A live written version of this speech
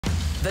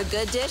The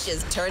Good Dish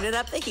is turning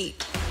up the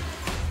heat.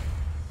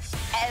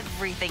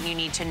 Everything you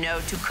need to know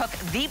to cook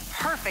the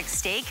perfect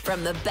steak.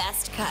 From the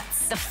best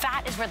cuts. The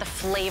fat is where the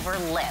flavor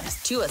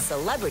lives. To a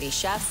celebrity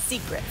chef's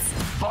secrets.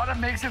 Butter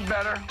makes it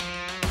better.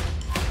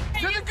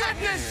 To the Good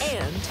Dish.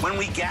 And when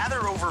we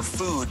gather over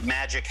food,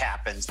 magic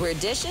happens. we're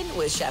dishing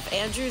with Chef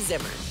Andrew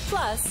Zimmern.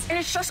 Plus, And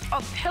it's just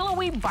a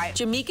pillowy bite.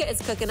 Jamika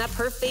is cooking up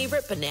her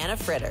favorite banana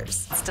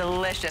fritters. It's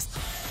delicious.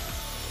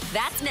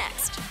 That's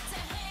next.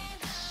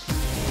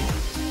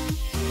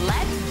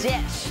 Let's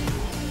dish.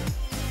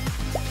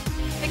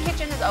 The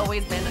kitchen has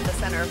always been at the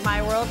center of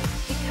my world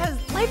because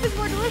life is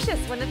more delicious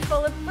when it's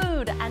full of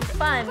food and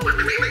fun.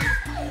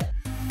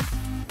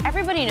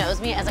 Everybody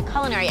knows me as a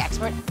culinary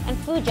expert and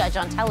food judge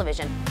on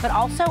television, but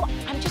also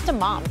I'm just a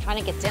mom trying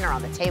to get dinner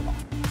on the table.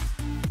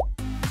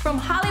 From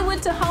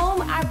Hollywood to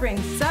home, I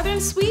bring Southern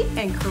sweet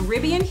and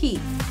Caribbean heat,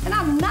 and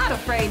I'm not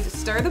afraid to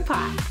stir the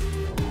pot.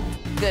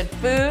 Good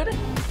food,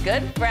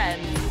 good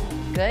friends,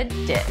 good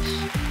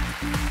dish.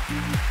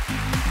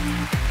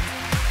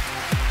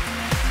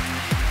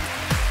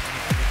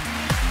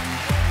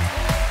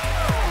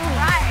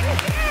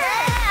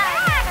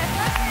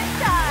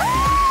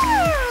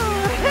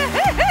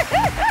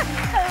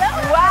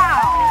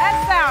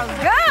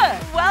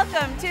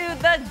 Welcome to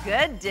The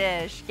Good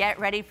Dish. Get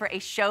ready for a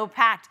show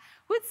packed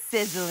with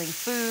sizzling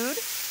food,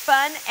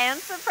 fun, and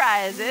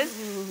surprises.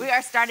 We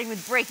are starting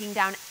with breaking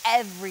down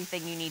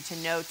everything you need to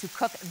know to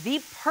cook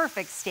the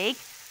perfect steak.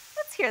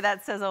 Let's hear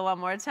that sizzle one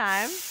more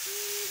time.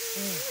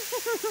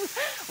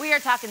 We are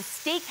talking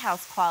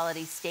steakhouse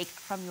quality steak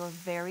from your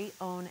very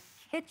own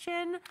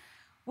kitchen.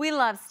 We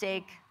love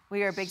steak.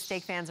 We are big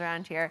steak fans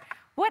around here.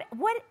 What do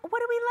we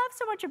love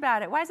so much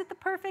about it? Why is it the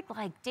perfect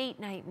like date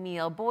night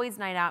meal, boys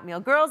night out meal,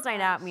 girls night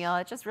out meal?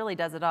 It just really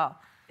does it all.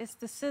 It's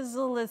the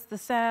sizzle, it's the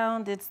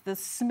sound, it's the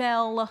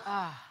smell.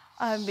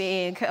 I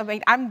mean,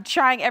 I'm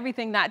trying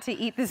everything not to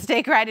eat the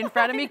steak right in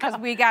front of me because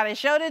we got a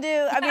show to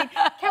do. I mean,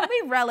 can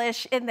we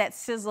relish in that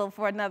sizzle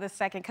for another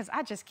second? Because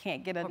I just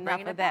can't get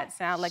enough of that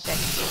sound like that.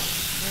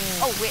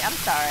 Oh, wait, I'm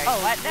sorry. Oh,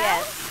 what now?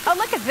 yes. Oh,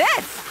 look at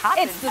this.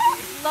 It's the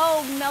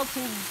slow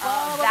melting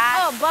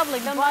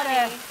bubbling the butter.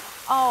 money.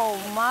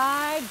 Oh,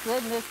 my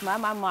goodness,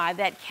 my.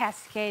 That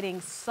cascading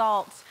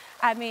salt.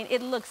 I mean,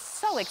 it looks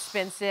so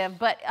expensive,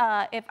 but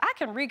if I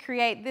can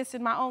recreate this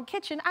in my own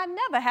kitchen, I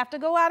never have to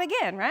go out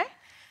again, right?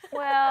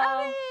 Well,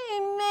 I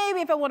mean,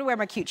 maybe if I want to wear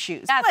my cute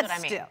shoes. That's but what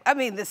I mean. Still, I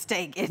mean, the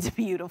steak is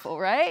beautiful,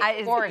 right?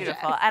 It's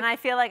beautiful, and I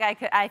feel like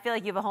I feel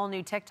like you have a whole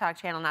new TikTok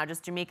channel now,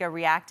 just Jamika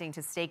reacting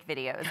to steak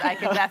videos. I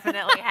could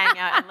definitely hang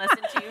out and listen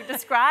to you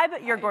describe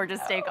your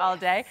gorgeous steak all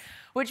day,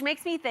 which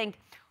makes me think.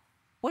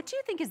 What do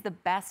you think is the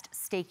best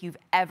steak you've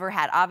ever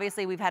had?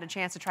 Obviously, we've had a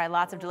chance to try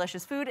lots of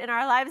delicious food in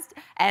our lives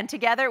and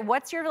together.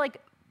 What's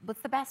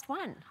the best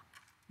one?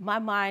 My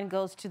mind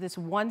goes to this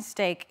one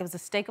steak. It was a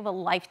steak of a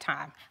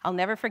lifetime. I'll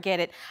never forget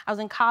it. I was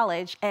in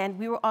college and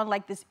we were on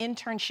like this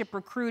internship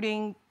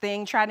recruiting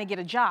thing trying to get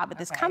a job at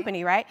this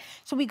company, right?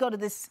 So we go to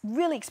this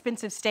really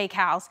expensive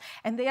steakhouse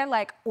and they're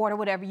like, order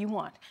whatever you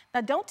want.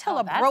 Now don't tell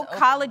a broke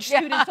college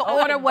student to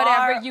order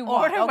whatever you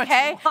want,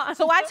 okay?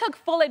 So I took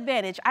full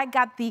advantage. I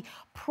got the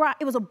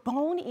it was a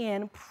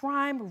bone-in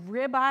prime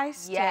ribeye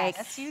steak.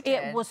 Yes, you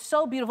did. It was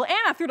so beautiful. And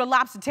I threw the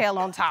lobster tail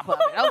on top of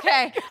it,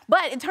 okay?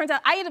 But it turns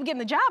out I ended up getting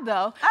the job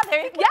though. Oh,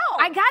 there you go. Yeah,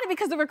 I got it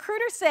because the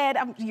recruiter said,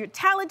 you're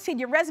talented,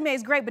 your resume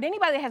is great, but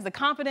anybody that has the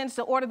confidence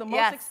to order the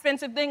most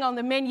expensive thing on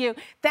the menu,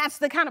 that's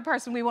the kind of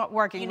person we want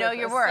working with us. You know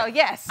your worth. So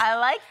yes. I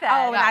like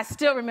that. Oh, and I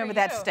still remember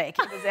that steak.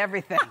 It was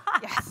everything.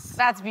 Yes.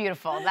 That's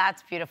beautiful.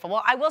 That's beautiful.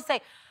 Well, I will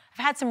say,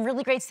 I've had some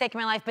really great steak in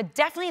my life, but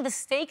definitely the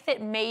steak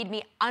that made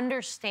me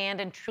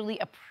understand and truly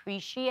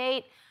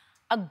appreciate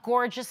a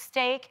gorgeous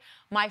steak.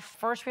 My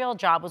first real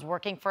job was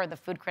working for the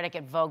food critic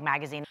at Vogue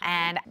magazine.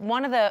 And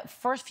one of the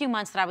first few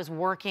months that I was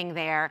working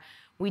there,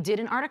 we did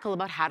an article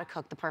about how to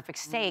cook the perfect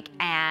steak.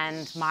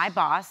 And my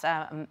boss,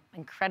 an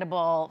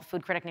incredible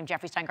food critic named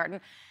Jeffrey Steingarten,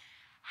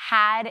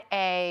 had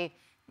a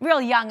real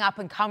young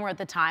up-and-comer at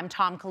the time,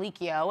 Tom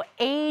Colicchio,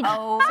 aged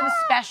some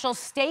special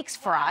steaks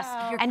for us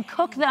and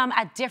cook them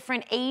at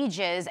different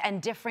ages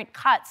and different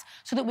cuts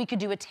so that we could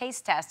do a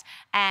taste test.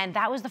 And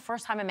that was the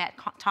first time I met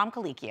Tom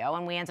Colicchio,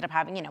 and we ended up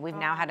having, we've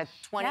now had a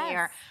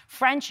 20-year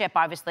friendship,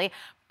 obviously,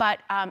 but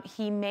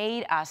he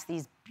made us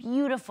these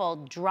beautiful,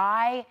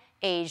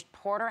 dry-aged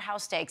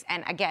porterhouse steaks.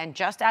 And again,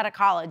 just out of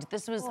college,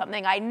 this was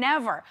something I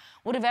never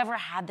would have ever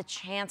had the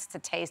chance to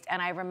taste. And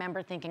I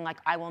remember thinking, like,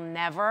 I will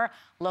never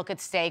look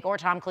at steak or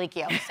Tom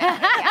Colicchio the same way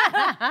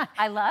again.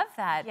 I love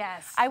that.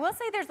 Yes. I will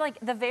say there's like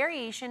the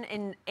variation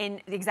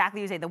in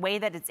exactly you say, the way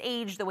that it's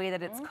aged, the way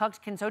that it's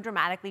cooked can so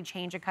dramatically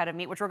change a cut of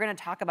meat, which we're gonna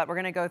talk about. We're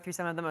gonna go through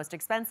some of the most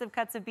expensive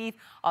cuts of beef,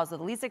 also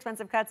the least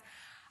expensive cuts.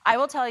 I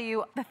will tell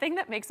you, the thing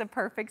that makes a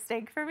perfect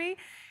steak for me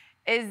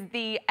is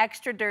the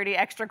extra dirty,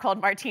 extra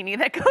cold martini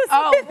that goes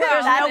Oh, with it.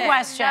 there's no That is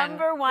question.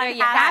 Number one. There you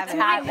That's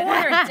have my it.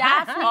 order,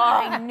 Daphne.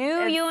 I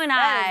knew you and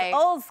That I is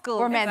old school.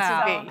 were meant to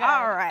So be. good.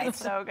 All right.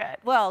 So good.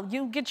 Well,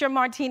 you get your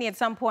martini at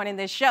some point in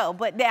this show.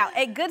 But now,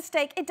 a good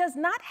steak, it does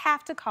not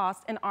have to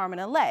cost an arm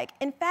and a leg.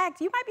 In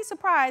fact, you might be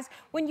surprised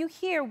when you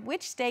hear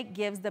which steak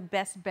gives the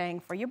best bang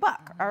for your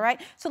buck, all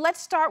right? So let's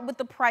start with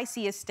the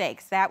priciest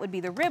steaks. That would be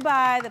the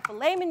ribeye, the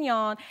filet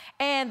mignon,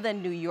 and the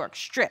New York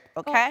strip,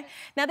 okay?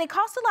 Now, they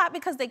cost a lot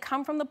because they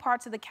come from the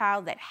parts of the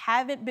cow that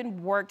haven't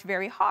been worked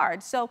very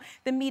hard. So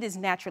the meat is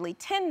naturally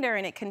tender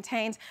and it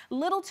contains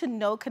little to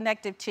no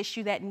connective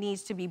tissue that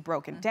needs to be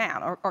broken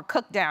down or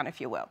cooked down, if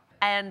you will.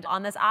 And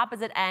on this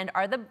opposite end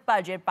are the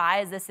budget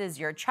buys. This is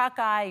your chuck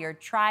eye, your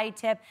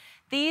tri-tip.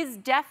 These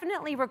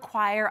definitely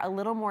require a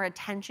little more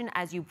attention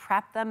as you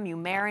prep them, you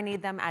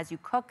marinate them, as you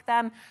cook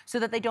them, so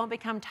that they don't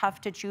become tough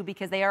to chew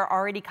because they are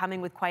already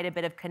coming with quite a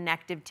bit of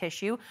connective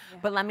tissue. Yeah.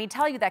 But let me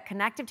tell you that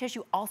connective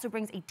tissue also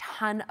brings a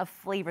ton of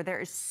flavor.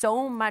 There is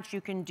so much you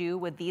can do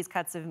with these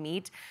cuts of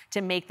meat to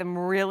make them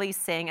really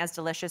sing as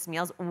delicious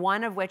meals,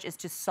 one of which is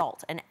to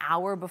salt an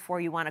hour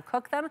before you want to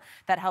cook them.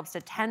 That helps to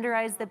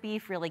tenderize the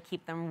beef, really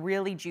keep them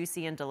really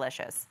juicy and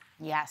delicious.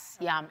 Yes,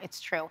 yum, it's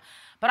true.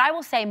 But I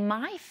will say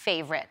my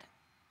favorite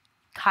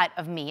cut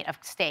of meat, of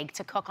steak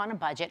to cook on a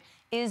budget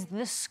is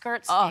the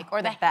skirt steak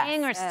or the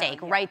hanger steak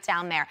right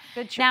down there.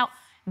 Good choice. Now,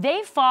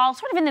 they fall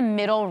sort of in the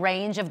middle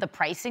range of the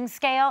pricing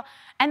scale,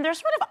 and they're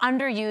sort of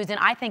underused and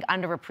I think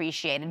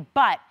underappreciated,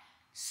 but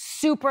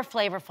super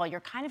flavorful.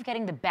 You're kind of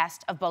getting the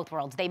best of both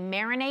worlds. They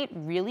marinate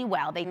really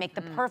well. They make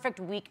the perfect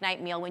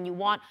weeknight meal when you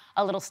want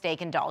a little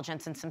steak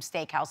indulgence and some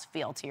steakhouse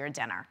feel to your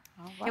dinner.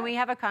 Right. Can we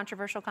have a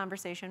controversial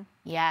conversation?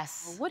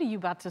 Yes. Well, what are you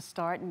about to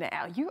start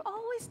now? You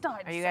always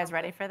start. Are you guys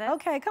ready for this?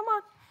 Okay, come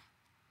on.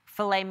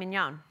 Filet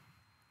mignon.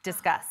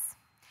 Discuss.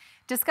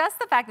 Discuss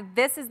the fact that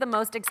this is the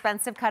most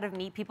expensive cut of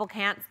meat. People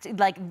can't,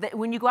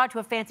 when you go out to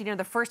a fancy dinner,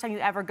 the first time you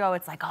ever go,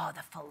 it's like, oh,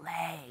 the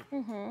filet.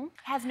 It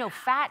has no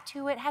fat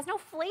to it, has no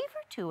flavor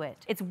to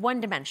it. It's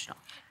one-dimensional.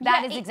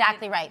 That is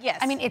exactly right. Yes.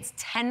 I mean, it's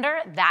tender.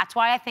 That's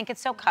why I think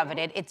it's so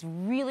coveted. It's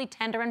really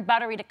tender and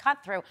buttery to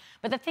cut through.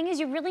 But the thing is,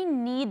 you really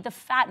need the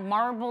fat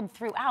marbled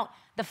throughout.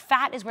 The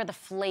fat is where the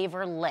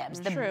flavor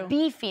lives, the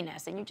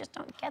beefiness, and you just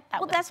don't get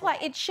that. Well, that's why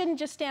it shouldn't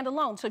just stand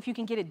alone. So if you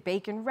can get it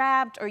bacon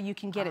wrapped or you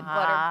can get it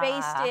butter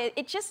basted,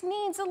 it just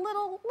needs a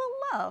little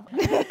love.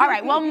 All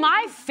right, well,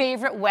 my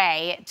favorite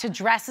way to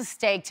dress a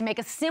steak, to make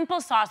a simple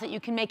sauce that you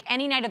can make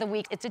any night of the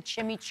week, it's a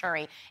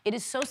chimichurri. It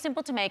is so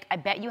simple to make. I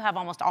bet you have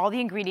almost all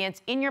the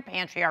ingredients in your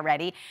pantry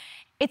already.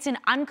 It's an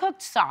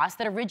uncooked sauce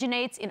that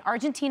originates in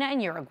Argentina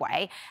and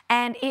Uruguay,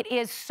 and it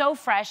is so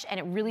fresh and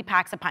it really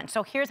packs a punch.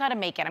 So here's how to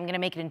make it. I'm gonna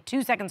make it in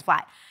 2 seconds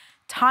flat.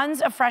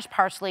 Tons of fresh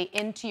parsley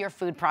into your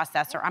food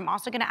processor. I'm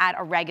also gonna add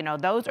oregano.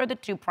 Those are the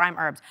 2 prime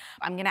herbs.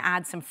 I'm gonna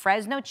add some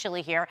Fresno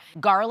chili here.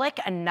 Garlic,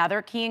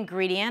 another key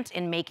ingredient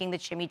in making the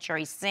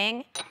chimichurri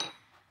sing.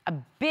 A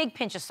big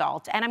pinch of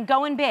salt, and I'm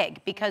going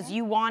big because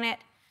you want it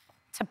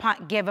to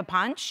give a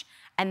punch.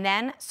 And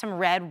then some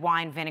red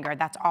wine vinegar.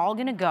 That's all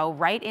gonna go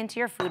right into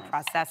your food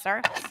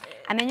processor.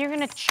 And then you're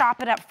gonna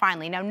chop it up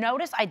finely. Now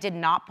notice I did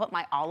not put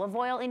my olive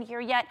oil in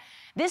here yet.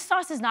 This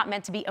sauce is not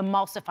meant to be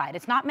emulsified.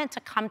 It's not meant to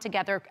come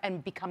together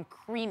and become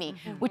creamy,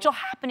 which will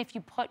happen if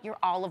you put your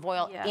olive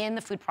oil in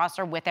the food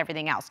processor with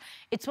everything else.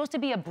 It's supposed to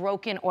be a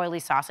broken, oily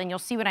sauce, and you'll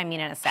see what I mean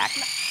in a sec.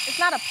 It's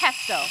not a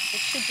pesto. It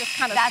should just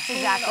kind of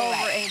spoon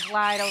over and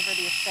glide over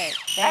the steak.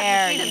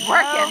 There you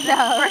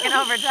go. Working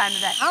overtime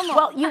today.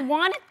 Well,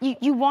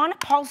 you want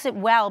to pulse it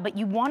well, but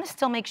you want to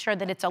still make sure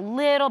that it's a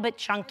little bit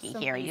chunky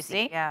here, you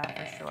see? Yeah,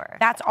 for sure.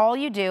 That's all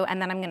you do,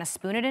 and then I'm gonna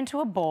spoon it into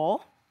a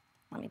bowl.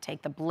 Let me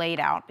take the blade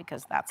out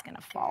because that's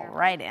gonna fall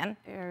right in.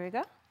 There we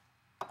go.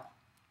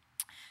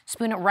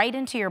 Spoon it right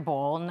into your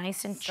bowl,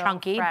 nice and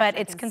chunky, but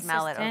it's consistent.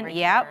 Smell it over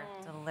yep.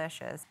 here.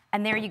 Delicious.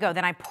 And there you go.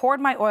 Then I poured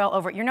my oil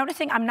over it. You're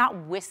noticing I'm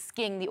not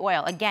whisking the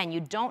oil. Again, you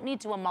don't need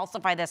to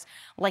emulsify this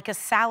like a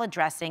salad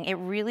dressing. It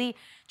really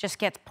just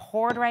gets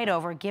poured right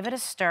over. Give it a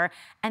stir,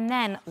 and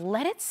then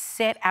let it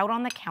sit out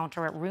on the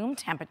counter at room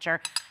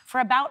temperature for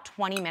about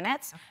 20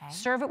 minutes. Okay.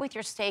 Serve it with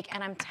your steak,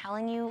 and I'm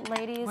telling you,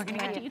 ladies, we're gonna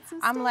get to eat some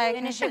I'm like,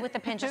 finish it with a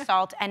pinch of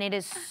salt, and it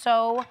is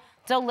so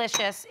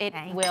delicious. It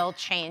will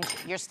change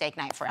your steak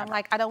night forever. I'm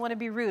like, I don't want to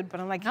be rude, but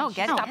I'm like, no,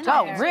 get it.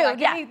 Go, rude,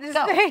 yeah,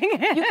 go.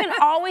 You can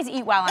always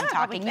eat while I'm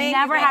talking. You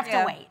never have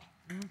to wait.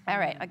 All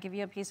right, I'll give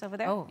you a piece over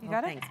there. Oh, you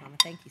got it? Thanks, Mama.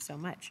 Thank you so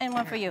much. And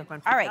one for you.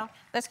 All right,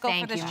 let's go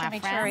for this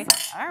chimichurri.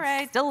 All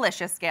right,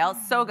 delicious, Gail.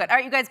 So good. All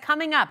right, you guys,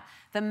 coming up,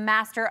 the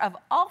master of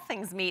all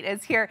things meat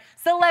is here.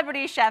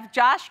 Celebrity chef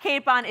Josh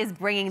Capon is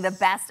bringing the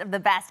best of the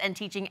best and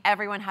teaching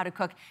everyone how to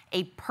cook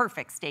a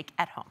perfect steak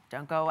at home.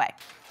 Don't go away.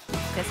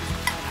 This is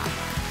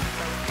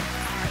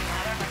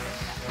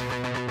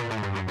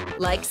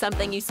Like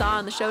something you saw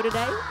on the show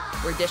today?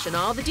 We're dishing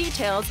all the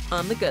details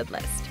on the good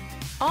list.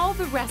 All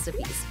the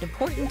recipes,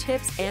 important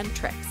tips, and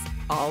tricks,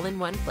 all in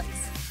one place.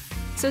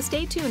 So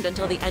stay tuned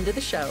until the end of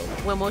the show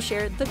when we'll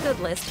share the good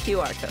list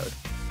QR code.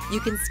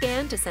 You can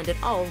scan to send it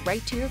all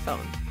right to your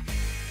phone.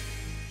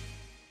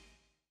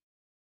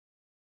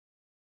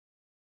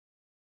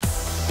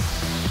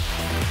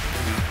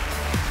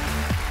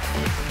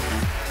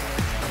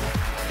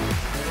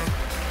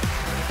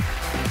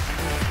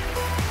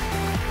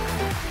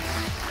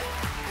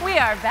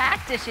 are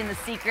back dishing the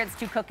secrets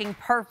to cooking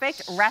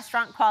perfect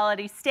restaurant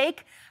quality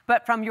steak,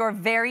 but from your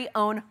very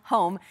own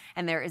home.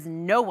 And there is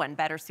no one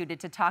better suited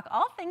to talk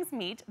all things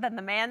meat than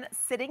the man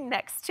sitting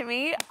next to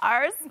me,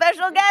 our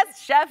special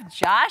guest, Chef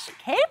Josh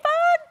Capon.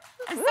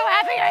 I'm so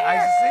happy you're here.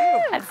 Nice to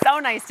see you. It's so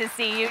nice to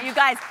see you. You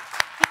guys,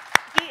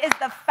 he is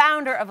the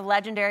founder of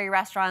legendary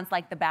restaurants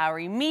like the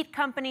Bowery Meat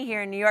Company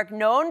here in New York,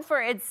 known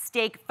for its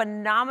steak,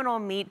 phenomenal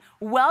meat.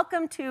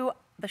 Welcome to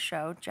the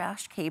show,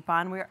 Josh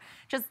Capon. We're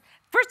just,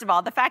 first of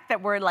all, the fact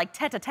that we're like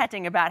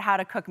tete-a-teting about how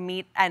to cook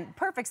meat and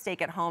perfect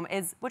steak at home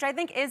is, which I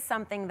think is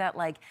something that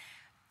like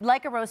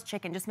a roast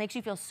chicken, just makes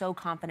you feel so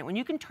confident. When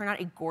you can turn out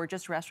a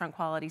gorgeous restaurant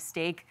quality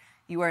steak,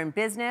 you are in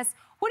business.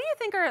 What do you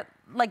think are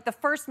like the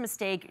first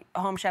mistake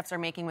home chefs are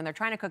making when they're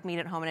trying to cook meat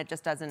at home and it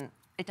just doesn't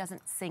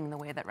sing the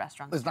way that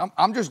restaurants do? Listen,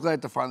 I'm just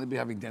glad to finally be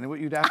having dinner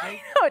with you, Daphne. I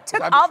know, it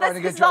took I've all been trying to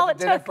this get is you all out it to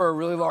dinner took. for a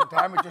really long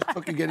time. It just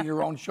took you getting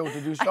your own show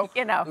to do so.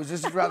 You know. This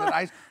is rather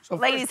nice. So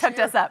Ladies first, hooked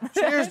us up.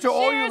 Cheers to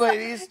all you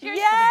ladies. Cheers.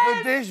 For the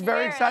good dish.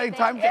 Very exciting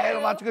time to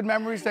add lots of good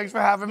memories. Thanks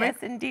for having me. Yes,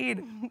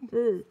 indeed.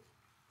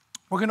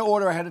 We're going to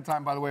order ahead of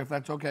time, by the way, if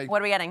that's okay.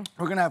 What are we getting?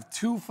 We're going to have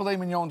 2 filet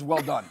mignons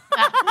well done.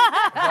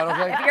 Is that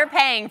okay? If you're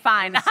paying,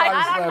 fine.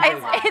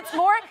 It's It's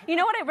more, you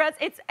know what it was?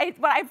 It's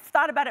what I've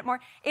thought about it more.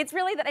 It's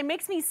really that it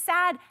makes me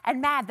sad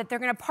and mad that they're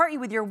going to part you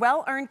with your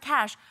well-earned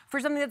cash for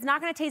something that's not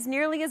going to taste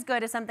nearly as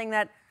good as something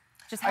that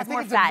just has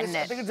more fat in I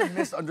it. think it's a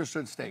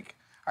misunderstood steak.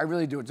 I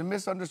really do. It's a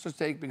misunderstood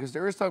steak because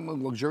there is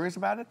something luxurious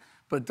about it,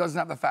 but it doesn't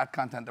have the fat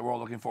content that we're all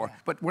looking for. Yeah.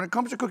 But when it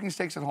comes to cooking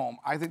steaks at home,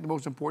 I think the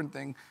most important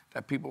thing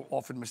that people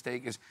often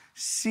mistake is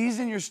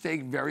season your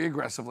steak very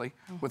aggressively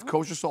with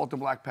kosher salt and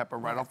black pepper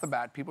right off the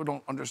bat. People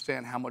don't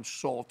understand how much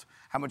salt,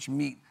 how much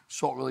meat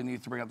salt really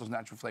needs to bring out those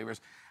natural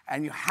flavors.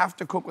 And you have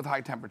to cook with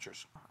high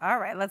temperatures. All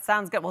right, that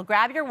sounds good. Well,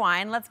 grab your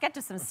wine. Let's get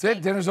to some That's steak.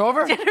 it? Dinner's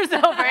over? Dinner's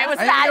over. It was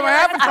I didn't get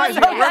my fabulous.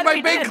 appetizer. Where are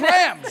my baked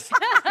clams?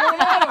 What's going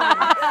on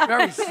over here?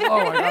 Very slow,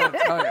 I gotta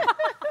tell you.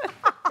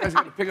 You guys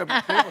gotta pick up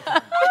your table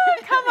time.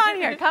 Come on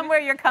here. Come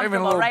where you're Not even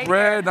a comfortable, little right?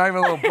 bread, not even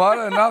a little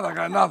butter, nothing. I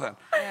got nothing.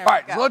 All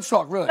right, so let's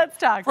talk, really. Let's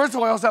talk. First of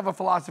all, I also have a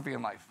philosophy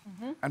in life.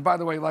 And by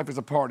the way, life is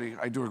a party.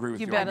 I do agree with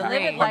you. You better on that.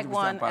 live it like 100%,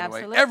 one, by the way.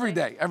 absolutely. Every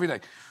day, every day.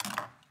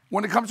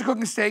 When it comes to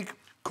cooking steak,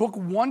 cook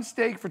 1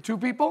 steak for 2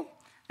 people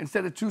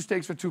instead of 2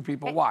 steaks for 2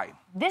 people. Why?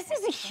 This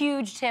is a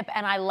huge tip,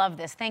 and I love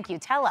this. Thank you.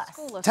 Tell us.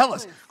 Tell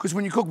us, because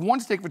when you cook 1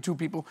 steak for 2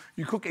 people,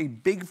 you cook a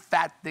big,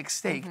 fat, thick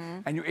steak,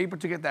 and you're able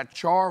to get that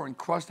char and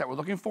crust that we're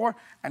looking for,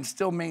 and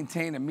still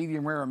maintain a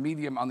medium rare or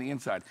medium on the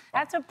inside.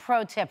 That's a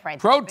pro tip right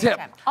there. Pro Big tip.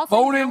 Also,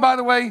 Bone in, by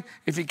the way,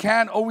 if you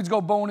can, always go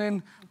bone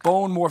in.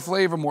 Bone, more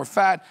flavor, more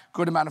fat,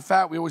 good amount of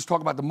fat. We always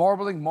talk about the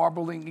marbling.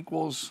 Marbling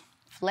equals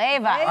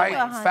flavor. right?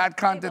 Fat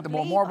content, the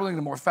more marbling,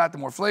 the more fat, the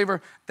more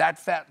flavor. That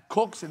fat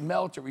cooks and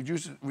melts, it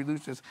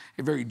reduces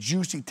a very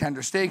juicy,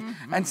 tender steak.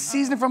 And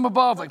season it from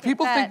above. Like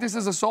people think this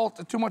is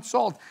too much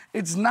salt.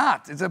 It's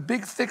not. It's a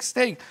big, thick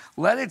steak.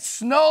 Let it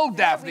snow,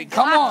 Daphne.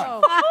 Come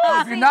on.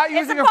 If you're not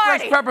using a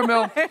fresh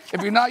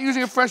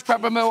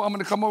pepper mill, I'm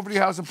gonna come over to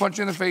your house and punch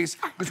you in the face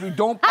because we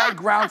don't buy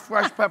ground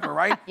fresh pepper,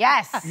 right?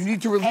 Yes. You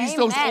need to release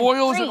those Amen.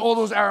 oils and Preach. all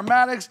those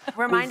aromatics.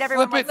 Remind We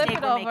everyone flip what it.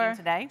 steak we're making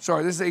today.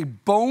 Sorry, this is a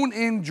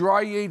bone-in,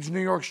 dry-aged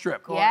New York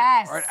strip.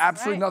 Yes. All right,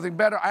 absolutely nothing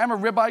better. I am a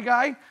ribeye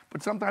guy,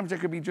 but sometimes there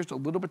could be just a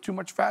little bit too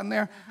much fat in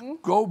there.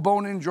 Go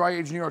bone-in,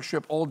 dry-aged New York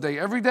strip all day,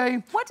 every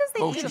day. What does the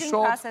Kosher aging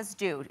salt. process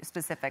do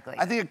specifically?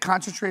 I think it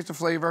concentrates the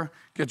flavor,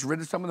 gets rid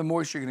of some of the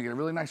moisture. You're gonna get a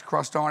really nice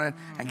crust on it,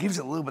 and gives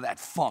it a little bit of that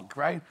funk,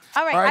 right?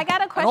 All right, I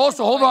got a question And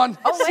also, hold for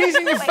you. on,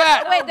 season your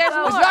fat. wait, there's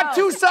There's more. not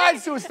 2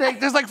 sides to a steak.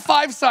 There's like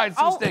 5 sides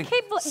to a steak.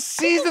 people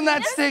Season that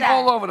miss steak that.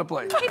 all over the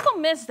place. People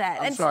miss that.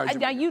 I'm And sorry,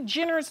 now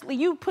Jamaican.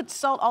 you put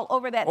salt all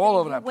over that. All thing.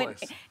 over that place.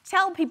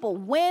 Tell people,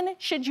 when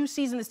should you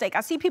season the steak?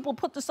 I see people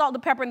put the salt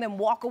and pepper and then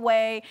walk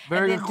away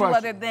Very and good then do question.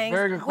 other things.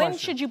 Very good When question.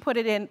 should you put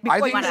it in I before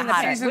think you you put it in should the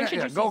pan? season When it. should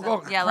Yeah, you go, season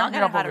it? Yeah, crank I'm it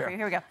gonna up have over it for you.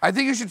 Here we go. I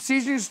think you should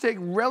season your steak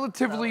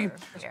relatively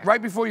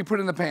right before you put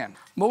it in the pan.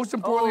 Most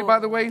importantly, by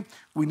the way,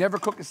 we never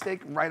cook a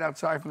steak right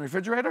outside from the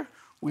refrigerator.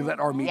 We let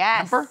our meat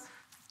temper.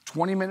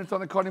 20 minutes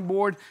on the cutting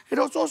board.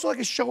 It's also like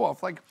a show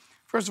off. Like,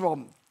 first of all,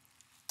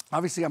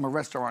 obviously I'm a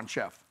restaurant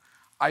chef.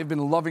 I've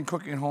been loving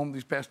cooking at home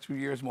these past 2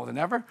 years more than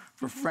ever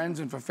for friends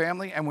and for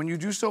family. And when you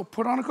do so,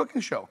 put on a cooking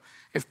show.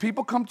 If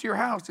people come to your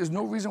house, there's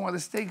no reason why the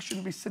steak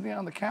shouldn't be sitting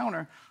on the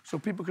counter so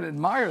people can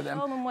admire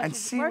them what and you're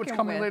see what's working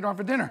coming with. later on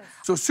for dinner.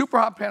 So super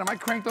hot pan. Am I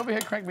cranked over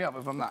here? Crank me up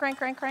if I'm not. Crank.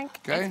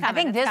 Okay. I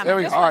think this. There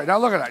we go. All right, now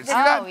look at that. See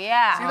that? Oh,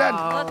 yeah. See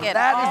that? Look at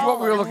That is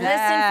what we were looking for.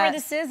 Listen for the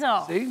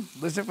sizzle. See?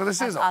 Listen for the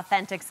sizzle.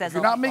 Authentic sizzle. If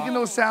you're not making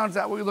those sounds,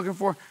 that's what you're looking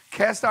for.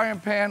 Cast iron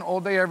pan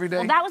all day, every day.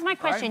 Well, that was my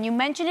question. Right? You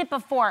mentioned it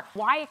before.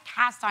 Why a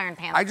cast iron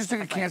pan? I just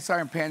think a cast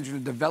iron pan is going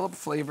to develop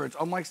flavor. It's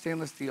unlike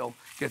stainless steel.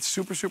 Gets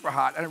super, super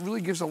hot, and it really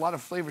gives a lot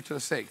of flavor to the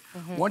steak.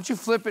 Once you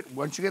flip it,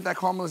 once you get that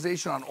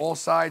caramelization on all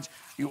sides,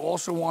 you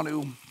also want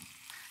to,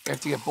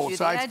 after you get both Do the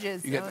sides,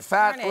 edges, you get so the it's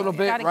fat a turning. little You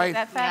bit, gotta get right?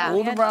 that fat on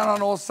Golden the brown edges.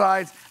 on all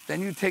sides.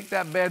 Then you take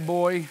that bad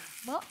boy,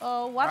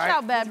 Uh-oh, watch Right.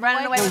 out, bad boy.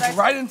 Running away with Goes our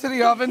right into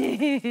the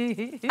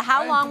oven.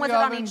 How long was it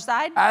on each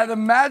side? Out of the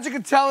magic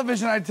of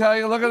television, I tell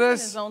you. Look at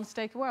His this. own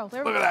steak world.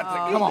 There Look we at go.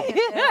 that thing. Come on.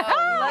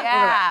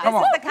 Yeah. Come This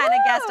on. is the kind of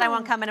guest I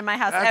want coming to my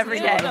house That's every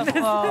what day. you're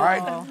looking for, all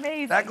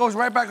right? That goes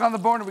right back on the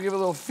bone. We give it a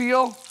little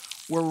feel.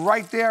 We're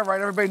right there, right?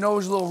 Everybody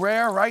knows a little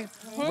rare, right?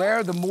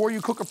 Rare, the more you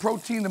cook a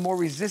protein, the more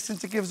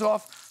resistance it gives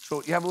off.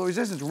 So you have a little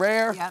resistance.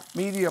 Rare,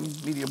 medium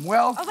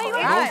well. Oh, wait.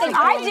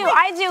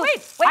 I do.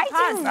 Wait, I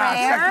pause.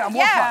 do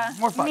Rare.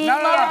 More fun. Medium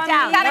No.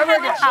 down. Never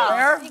again.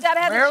 Rare, You gotta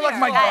have rare the like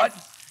my cheer. butt.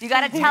 You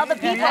gotta tell the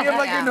people. Medium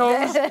like your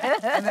nose,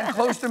 and then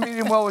close to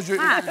medium well is your.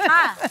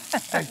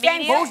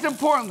 Okay. Most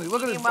importantly,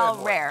 look at this. Well, bad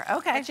boy. rare.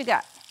 Okay. What you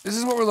got? This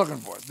is what we're looking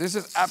for. This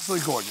is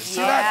absolutely gorgeous.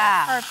 See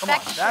that? Come on.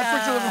 That's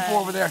what you're looking for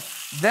over there.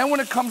 Then when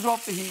it comes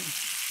off the heat,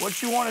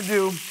 what you want to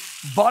do,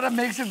 butter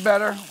makes it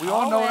better. We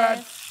all know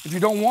that. If you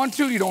don't want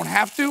to, you don't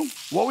have to.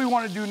 What we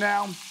want to do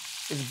now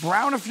is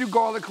brown a few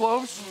garlic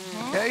cloves,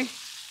 okay?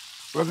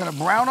 We're gonna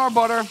brown our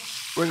butter.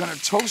 We're gonna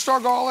toast our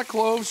garlic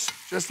cloves,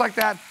 just like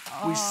that.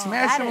 We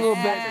smash them a little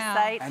bit.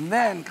 And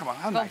then, come on,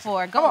 how nice.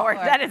 For it. Come on.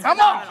 That is Come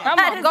on. Come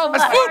on, go.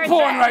 That's food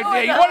porn right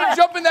there. You want to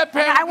jump in that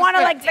pan? I want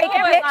to like take a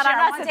picture. on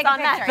I us, want to it's take a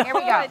on us. picture. Here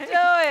we go. Do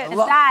it.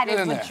 That Get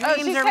is in what there.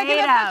 dreams she's are taking made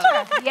a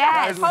of. That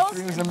Yes. is what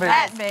dreams are made of.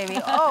 That, baby.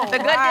 Oh, The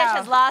good dish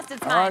has lost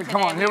its mind. All right,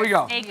 come on, here we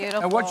go.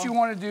 Beautiful. And what you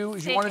want to do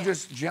is you want to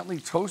just gently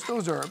toast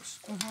those herbs.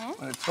 I'm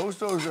going to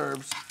toast those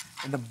herbs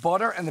in the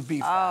butter and the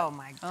beef. Oh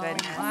my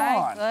goodness. Come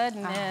on. My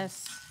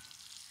goodness.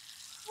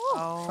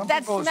 Some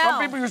That people, smell.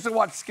 some people used to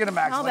watch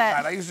Skinamax Smell like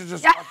that. that. I used to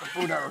just watch the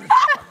food network and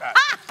stuff like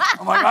that.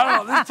 I'm like, I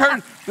don't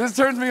know. This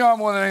turns me on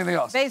more than anything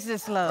else. Base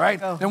this slow. Right?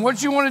 Go. Then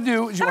what you want to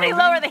do is you want Somebody to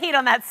lower the heat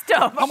on that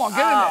stove. Come on, get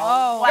in there.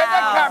 Get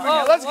that camera in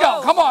here. Let's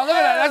go. Come on, look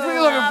at that. That's what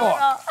you're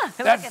looking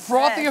for. That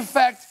frothy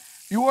effect.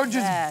 You are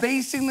just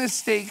basting this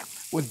steak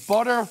with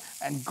butter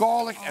and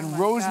garlic and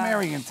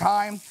rosemary and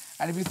thyme.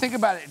 And if you think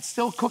about it, it's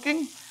still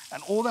cooking.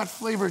 And all that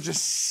flavor is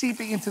just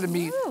seeping into the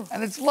meat.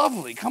 And it's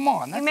lovely. Come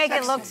on. That's You make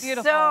it sexy. look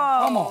Beautiful.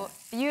 Come on.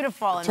 so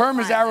beautiful. The term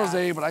is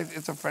arrosé, but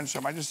it's a French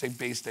term. I just say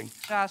basting.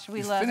 Josh, we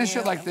You love finish you.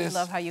 it like and we this.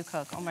 love how you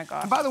cook. Oh my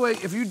God. And by the way,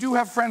 if you do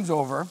have friends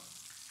over,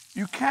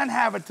 you can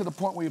have it to the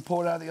point where you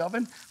pull it out of the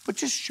oven, but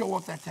just show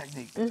off that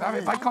technique. If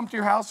I come to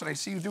your house and I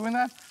see you doing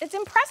that, It's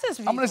impressive.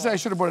 I'm going to say I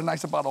should have brought a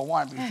nicer bottle of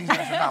wine because these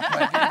guys are not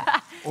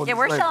playing. Yeah,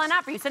 we're showing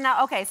up for you. So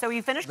now, okay, so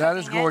you finished cooking That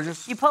is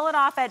gorgeous. it. You pull it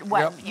off at what?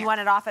 Yep. You want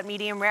it off at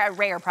medium rare,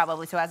 rare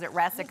probably, so as it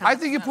rests, it comes. I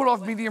think you put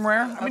off medium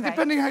rare. I mean, Okay.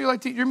 depending how you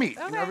like to eat your meat.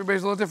 You know,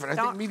 everybody's a little different.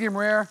 I think medium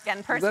rare,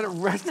 Getting let it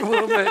personal. rest a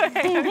little bit. Let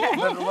it rest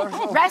a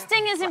little bit.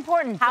 Resting is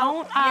important.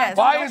 Don't.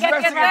 Why is don't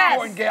resting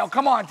important, Gail?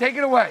 Come on, take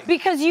it away.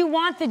 Because you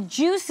want the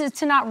juices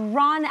to not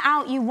run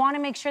out. You want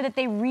to make sure that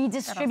they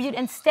redistribute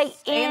and stay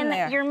in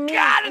there. your meat.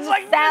 God, it's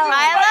like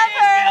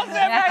I love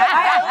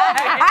her.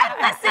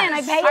 Listen,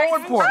 I pay So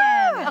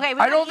important. Okay,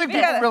 I don't think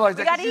people realize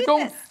that. 'cause gotta You eat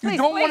don't, this. you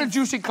don't want a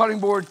juicy cutting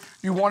board.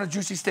 You want a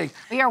juicy steak.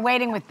 We are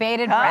waiting with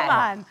bated Come breath.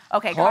 on.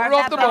 Okay, Carve carve it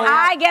off that the bone. bone.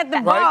 I get the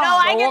bone. Right? No,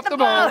 I Go get off the the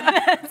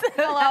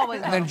bone.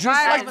 bone. And then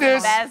just like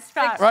this, Best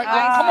right?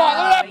 Come on,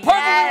 look at that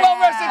perfectly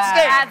well-rested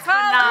steak. That's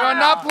phenomenal. You are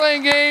not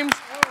playing games.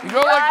 You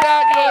go like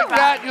that, you go like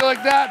that, you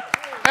like that.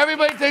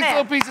 Everybody takes a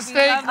little piece of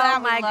steak. Oh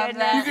my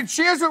goodness. You can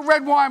cheers with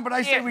red wine, but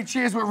I say we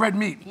cheers with red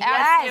meat.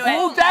 Let's do it.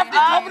 Ooh, Daphne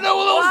coming in with a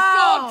little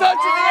salt touch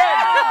in the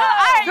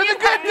end. To the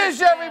good dish,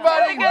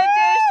 everybody. Good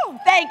dish.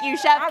 Thank you,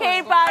 Chef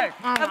Capon.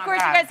 Oh Of course,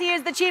 you guys, he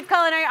is the Chief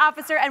Culinary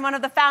Officer and one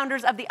of the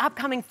founders of the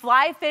upcoming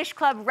Fly Fish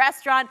Club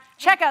restaurant.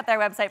 Check out their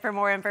website for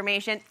more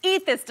information.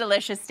 Eat this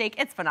delicious steak.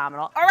 It's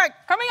phenomenal. All right,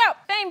 coming up,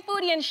 famed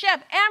foodie and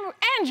chef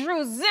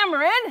Andrew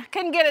Zimmern.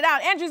 Couldn't get it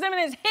out. Andrew Zimmern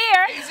is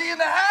here. Easy in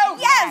the house.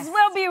 Yes,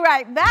 we'll be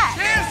right back.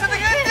 Cheers to the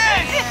good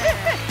dish.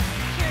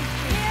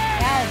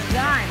 Well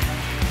done.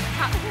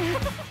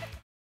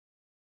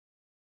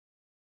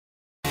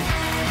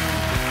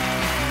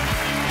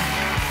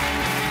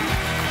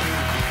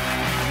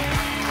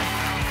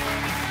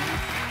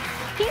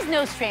 He's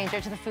no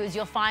stranger to the foods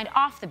you'll find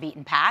off the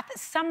beaten path.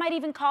 Some might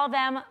even call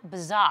them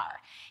bizarre.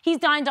 He's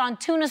dined on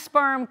tuna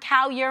sperm,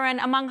 cow urine,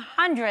 among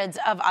hundreds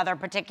of other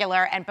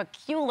particular and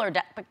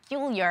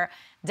peculiar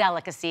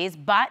delicacies.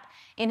 But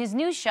in his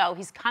new show,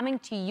 he's coming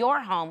to your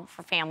home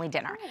for family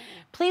dinner.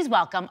 Please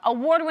welcome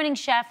award-winning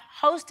chef,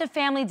 host of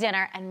Family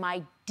Dinner, and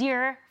my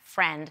dear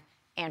friend,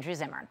 Andrew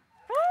Zimmern.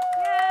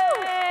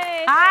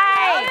 Yay.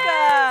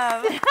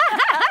 Hi.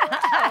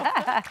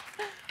 Welcome.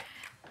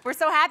 We're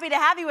so happy to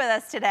have you with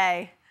us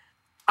today.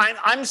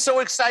 I'm so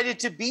excited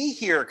to be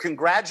here.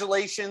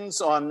 Congratulations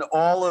on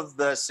all of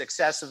the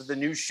success of the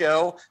new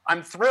show.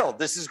 I'm thrilled.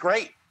 This is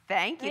great.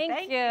 Thank you.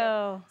 Thank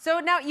you. So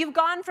now you've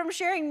gone from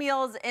sharing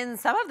meals in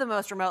some of the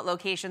most remote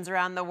locations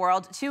around the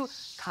world to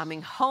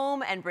coming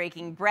home and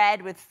breaking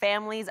bread with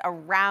families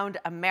around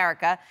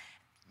America.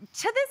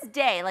 To this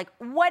day, like,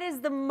 what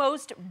is the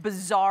most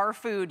bizarre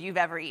food you've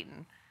ever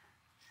eaten?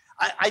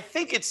 I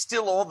think it's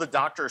still all the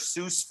Dr.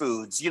 Seuss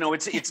foods. You know,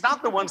 it's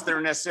not the ones that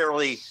are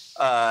necessarily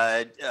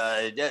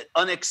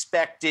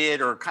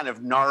unexpected or kind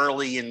of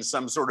gnarly in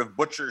some sort of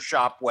butcher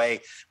shop way,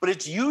 but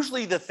it's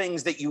usually the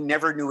things that you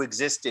never knew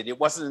existed. It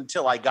wasn't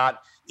until I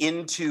got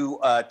into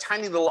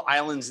tiny little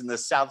islands in the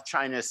South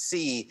China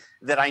Sea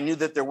that I knew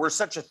that there were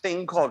such a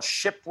thing called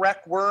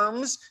shipwreck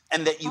worms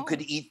and that you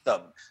could eat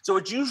them. So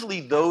it's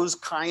usually those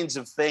kinds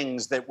of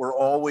things that were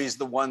always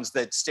the ones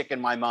that stick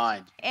in my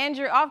mind.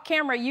 Andrew, off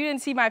camera, you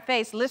didn't see my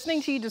face.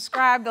 Listening to you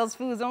describe those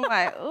foods, I'm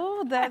like,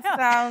 oh, that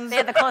sounds They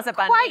had the close-up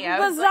on quite me. I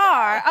was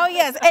bizarre. Oh,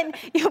 yes. And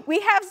we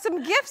have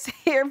some gifts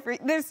here.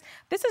 This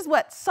is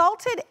what?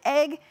 Salted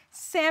egg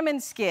salmon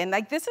skin.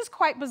 Like, this is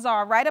quite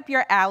bizarre, right up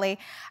your alley.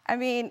 I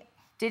mean,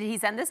 Did he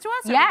send this to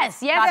us?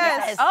 Yes.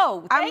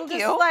 Oh, I'm thank you.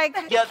 just like,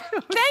 thank you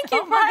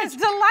so for much. this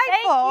delightful.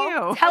 Thank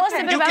you. Tell us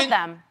a bit about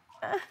them.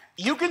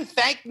 You can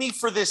thank me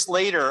for this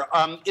later.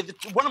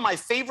 One of my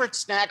favorite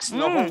snacks in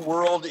the whole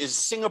world is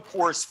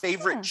Singapore's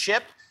favorite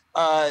chip.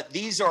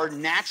 These are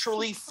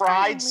naturally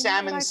fried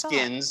salmon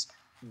skins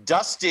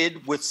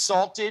dusted with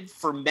salted,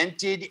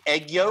 fermented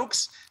egg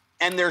yolks,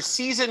 and they're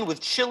seasoned with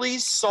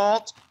chilies,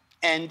 salt,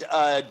 and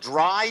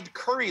dried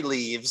curry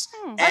leaves.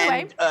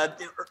 And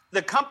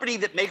the company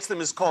that makes them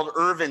is called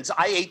Irvin's.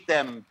 I ate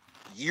them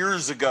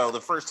years ago,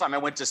 the first time I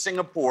went to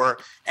Singapore.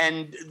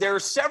 And there are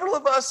several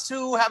of us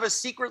who have a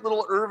secret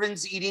little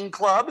Irvin's eating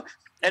club.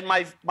 And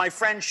my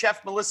friend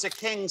Chef Melissa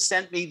King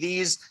sent me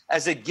these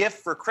as a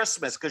gift for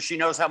Christmas because she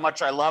knows how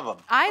much I love them.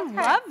 I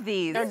love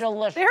these. They're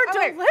delicious. They're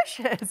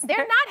delicious. They're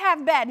not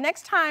half bad.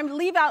 Next time,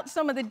 leave out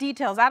some of the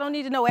details. I don't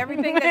need to know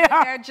everything that's in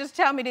there. Just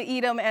tell me to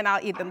eat them, and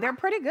I'll eat them. They're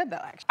pretty good, though,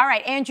 actually. All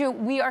right, Andrew,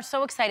 we are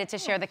so excited to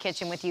share the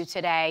kitchen with you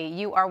today.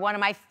 You are one of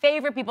my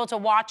favorite people to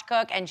watch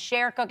cook and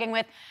share cooking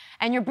with,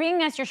 and you're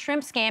bringing us your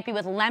shrimp scampi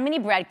with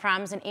lemony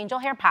breadcrumbs and angel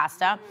hair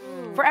pasta.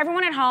 For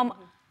everyone at home,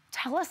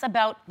 tell us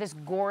about this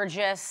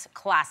gorgeous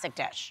classic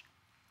dish.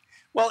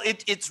 Well,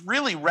 it's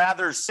really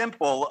rather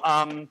simple.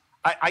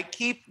 I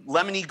keep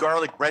lemony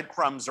garlic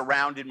breadcrumbs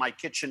around in my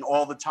kitchen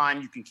all the time.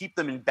 You can keep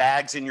them in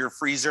bags in your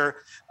freezer.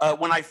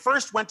 When I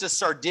first went to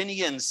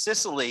Sardinia and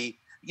Sicily,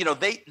 you know,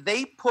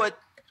 they put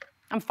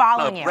I'm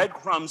following you.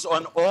 breadcrumbs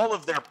on all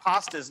of their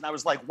pastas, and I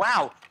was like,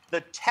 wow,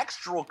 the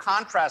textural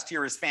contrast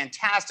here is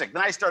fantastic.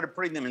 Then I started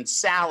putting them in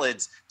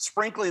salads,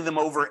 sprinkling them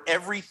over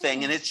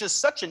everything, and it's just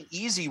such an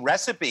easy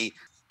recipe.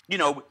 You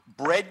know,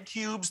 bread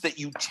cubes that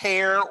you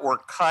tear or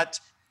cut,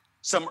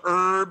 some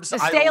herbs. The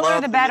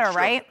staler, the better,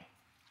 right?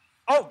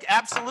 Oh,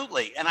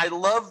 absolutely. And I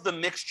love the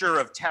mixture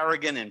of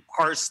tarragon and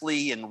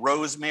parsley and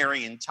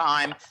rosemary and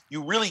thyme.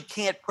 You really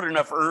can't put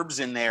enough herbs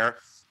in there.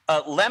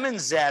 Lemon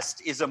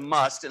zest is a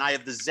must, and I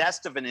have the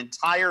zest of an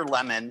entire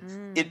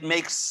lemon. It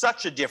makes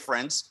such a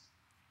difference.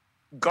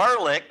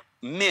 Garlic,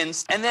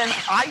 minced, and then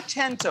I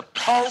tend to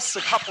pulse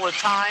a couple of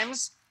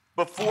times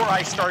before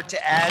I start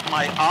to add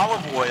my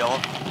olive oil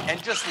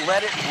and just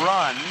let it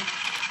run.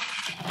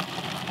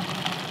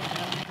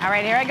 All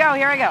right, here I go,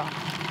 here I go.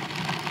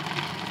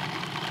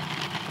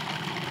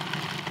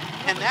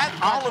 And that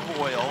olive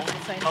oil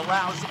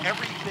allows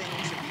everything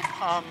to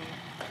become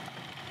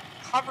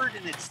covered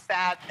in its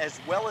fat as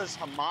well as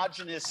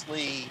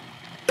homogeneously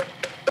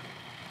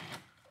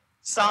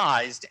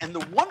sized. And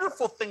the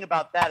wonderful thing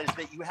about that is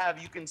that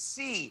you can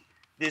see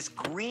this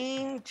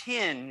green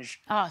tinge,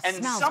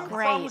 and some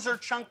crumbs are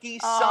chunky,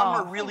 some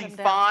are really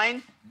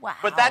fine,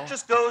 but that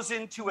just goes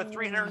into a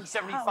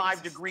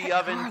 375-degree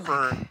oven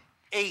for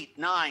 8,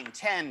 9,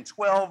 10,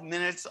 12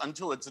 minutes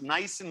until it's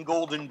nice and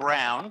golden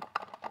brown.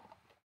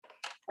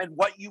 And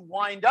what you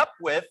wind up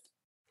with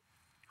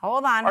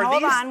Hold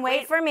on,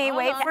 wait for me.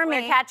 We're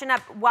catching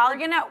up. We're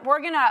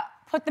gonna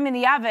put them in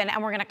the oven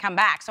and we're gonna come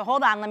back. So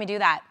hold on, let me do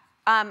that.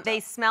 They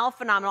smell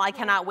phenomenal. I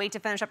cannot wait to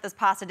finish up this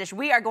pasta dish.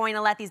 We are going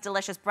to let these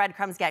delicious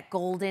breadcrumbs get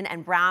golden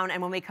and brown,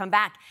 and when we come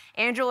back,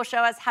 Andrew will show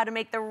us how to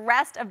make the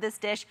rest of this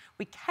dish.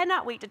 We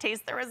cannot wait to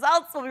taste the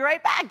results. We'll be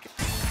right back.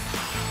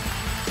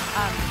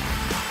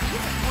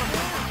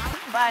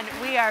 But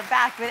we are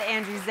back with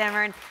Andrew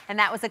Zimmern, and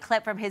that was a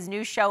clip from his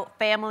new show,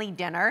 Family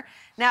Dinner.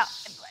 Now,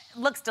 it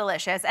looks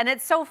delicious, and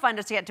it's so fun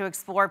just to get to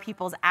explore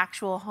people's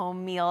actual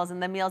home meals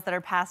and the meals that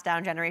are passed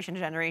down generation to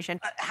generation.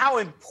 How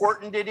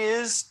important it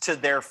is to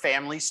their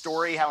family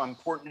story, how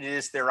important it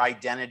is to their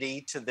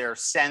identity, to their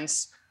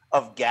sense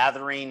of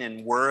gathering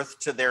and worth,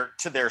 to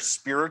their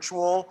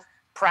spiritual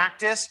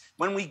practice.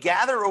 When we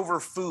gather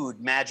over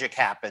food, magic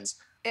happens.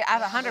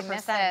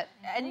 100%.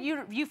 And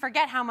you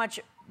forget how much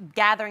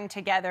gathering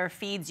together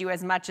feeds you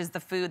as much as the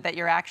food that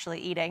you're actually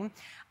eating.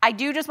 I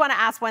do just want to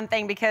ask one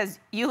thing, because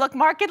you look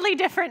markedly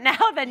different now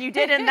than you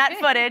did in that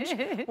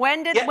footage.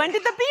 When did the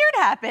beard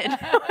happen?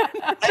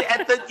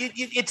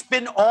 It's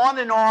been on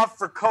and off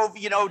for COVID.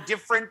 You know,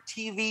 different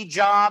TV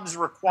jobs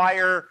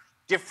require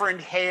different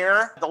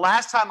hair. The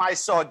last time I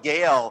saw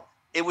Gail,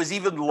 it was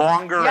even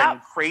longer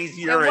and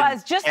crazier. It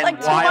was just and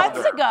like 2 wilder.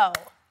 months ago.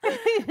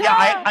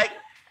 Yeah,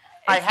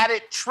 I had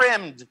it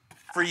trimmed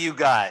for you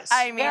guys.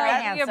 I mean,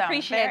 We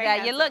appreciate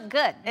that. You look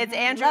good. It's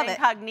Andrew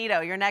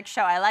Incognito, your next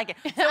show. I like it.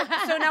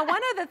 So now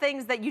one of the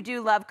things that you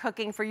do love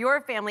cooking for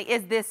your family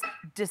is this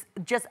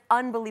just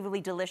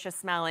unbelievably delicious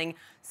smelling,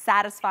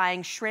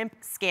 satisfying shrimp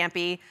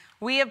scampi.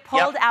 We have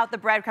pulled out the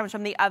breadcrumbs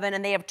from the oven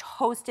and they have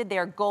toasted.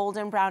 They're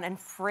golden brown and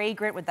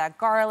fragrant with that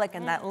garlic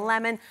and that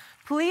lemon.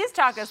 Please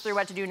talk us through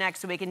what to do next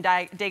so we can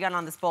dig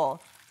on this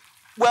bowl.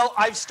 Well,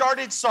 I've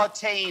started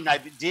sauteing. I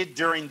did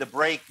during the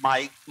break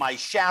my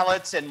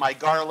shallots and my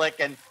garlic,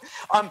 and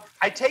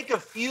I take a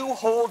few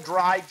whole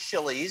dried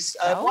chilies,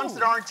 ones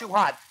that aren't too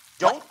hot.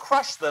 Don't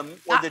crush them,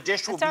 or the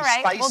dish will be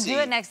spicy. We'll do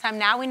it next time.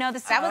 Now we know the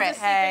secret. That was a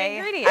secret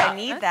ingredient. I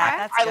need that.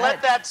 That's I good.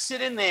 let that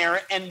sit in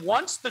there, and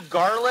once the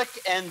garlic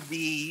and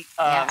the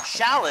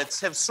shallots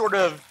have sort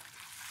of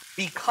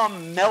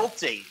become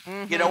melty,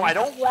 you know, I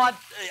don't want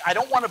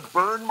to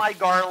burn my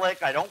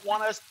garlic. I don't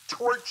want to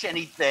torch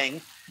anything.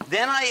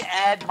 Then I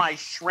add my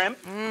shrimp,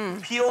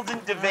 peeled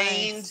and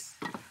deveined,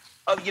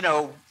 you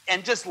know,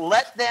 and just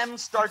let them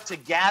start to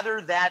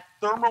gather that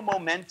thermal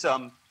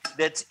momentum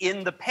that's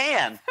in the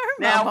pan.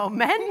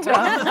 Momentum.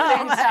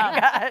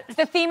 It's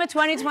the theme of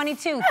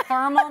 2022,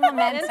 thermal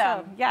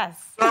momentum.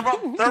 Yes.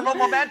 Thermal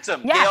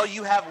momentum. Yeah. Gail,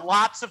 you have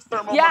lots of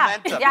thermal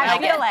momentum. Yeah,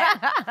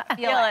 I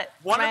feel it.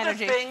 One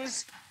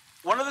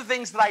of the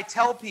things that I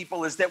tell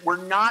people is that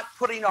we're not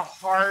putting a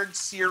hard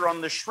sear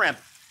on the shrimp.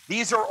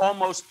 These are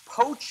almost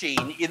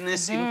poaching in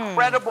this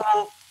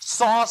incredible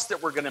sauce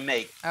that we're going to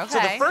make. Okay. So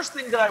the first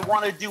thing that I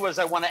want to do is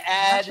I want to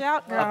add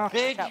a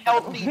big,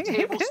 healthy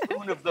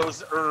tablespoon of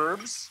those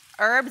herbs.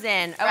 Herbs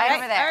in. Okay. Right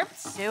over there.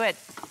 Herbs. Do it.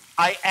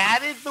 I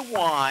added the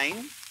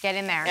wine. Get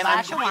in there. And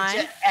I'm going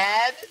to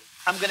add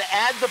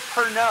the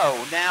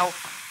Pernod. Now,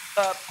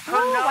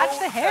 Pernod. Watch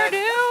the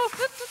hairdo.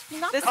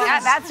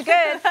 That's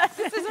good.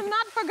 This is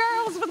not for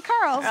girls with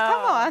curls.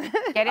 Come on.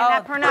 Get in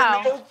that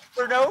Pernod.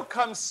 Pernod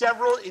comes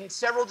in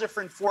several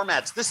different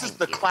formats. This is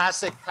the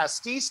classic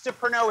pastis de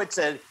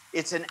Pernod.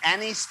 It's an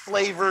anise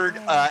flavored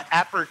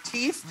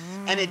aperitif,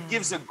 and it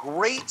gives a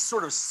great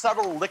sort of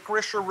subtle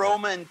licorice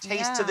aroma and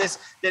taste to this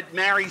that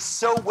marries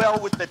so well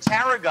with the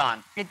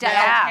tarragon. It does.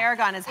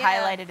 Tarragon is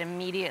highlighted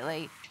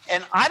immediately.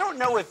 And I don't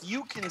know if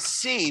you can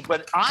see,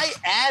 but I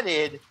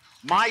added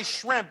my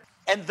shrimp,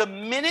 and the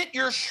minute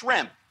your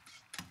shrimp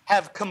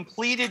have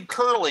completed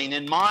curling,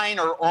 and mine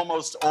are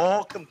almost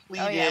all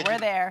completed. Oh yeah, we're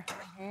there.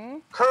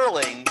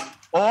 Curling,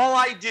 all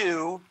I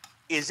do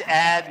is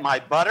add my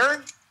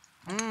butter.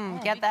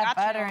 Get that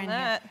butter in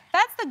here.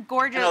 That's the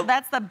gorgeous,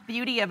 that's the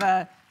beauty of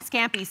a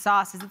scampi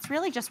sauce, is it's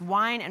really just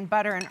wine and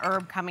butter and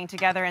herb coming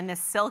together in this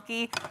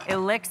silky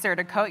elixir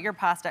to coat your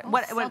pasta.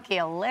 Silky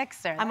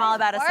elixir. I'm all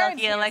about a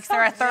silky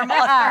elixir, a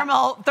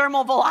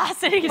thermal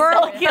velocity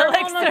silky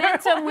elixir.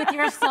 Momentum with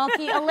your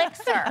silky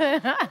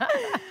elixir.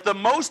 The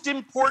most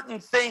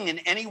important thing, and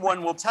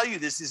anyone will tell you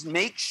this, is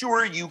make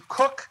sure you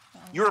cook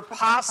your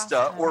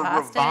pasta or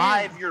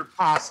revive your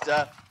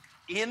pasta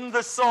in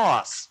the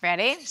sauce.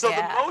 Ready? So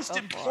the most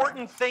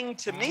important thing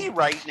to me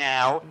right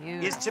now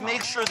is to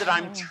make sure that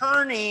I'm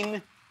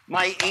turning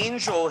my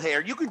angel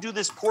hair. You can do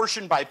this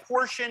portion by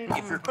portion.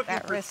 If you're cooking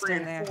for 3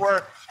 and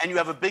 4 and you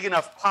have a big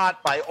enough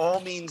pot, by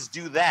all means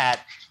do that.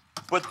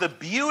 But the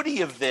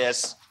beauty of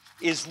this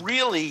is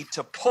really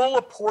to pull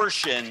a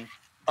portion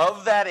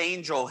of that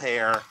angel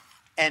hair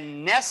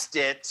and nest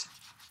it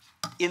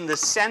in the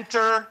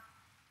center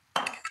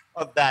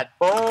of that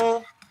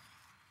bowl.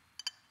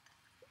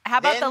 How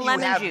about the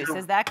lemon juice?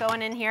 Is that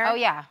going in here? Oh,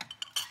 yeah.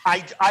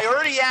 I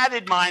already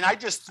added mine. I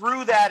just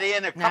threw that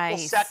in a couple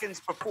seconds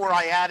before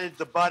I added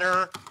the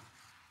butter.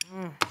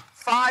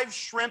 5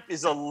 shrimp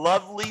is a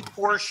lovely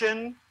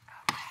portion.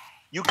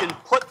 You can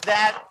put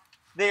that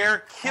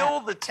there, kill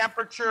the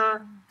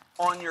temperature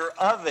on your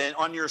oven,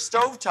 on your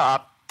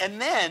stovetop,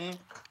 and then,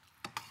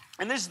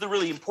 and this is the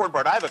really important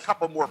part, I have a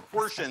couple more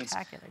portions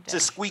to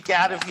squeak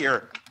out of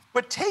here.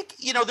 But take,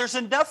 you know, there's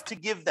enough to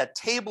give that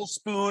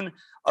tablespoon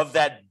of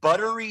that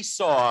buttery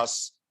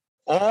sauce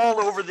all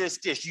over this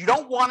dish. You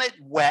don't want it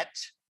wet.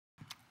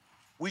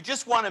 We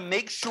just want to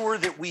make sure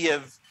that we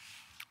have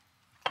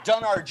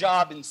done our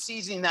job in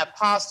seasoning that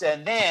pasta,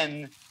 and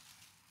then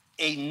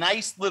a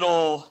nice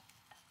little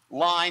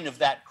line of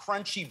that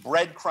crunchy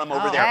breadcrumb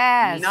over there.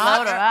 Yes,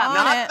 not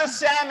the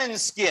salmon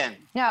skin.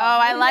 No. Oh,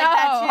 I like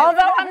that too.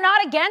 Although I'm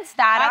not against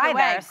that either.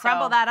 By the way,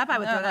 crumble that up. I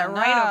would throw that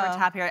right over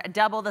top here.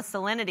 Double the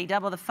salinity,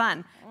 double the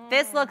fun.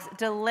 This looks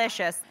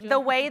delicious. The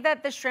way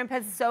that the shrimp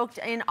has soaked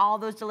in all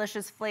those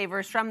delicious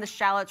flavors from the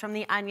shallots, from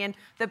the onion,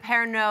 the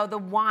Pernod, the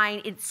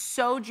wine, it's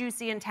so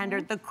juicy and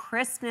tender. The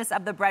crispness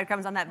of the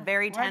breadcrumbs on that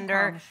very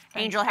tender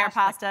angel hair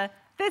pasta.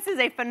 This is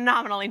a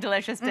phenomenally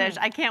delicious dish.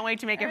 I can't wait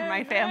to make it for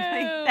my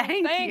family.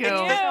 Thank you.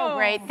 So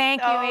great.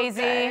 Thank you, AZ.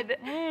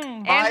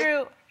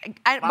 Andrew,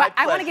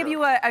 I want to give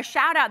you a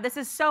shout out. This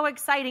is so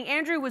exciting.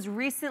 Andrew was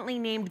recently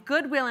named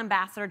Goodwill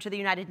Ambassador to the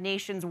United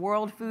Nations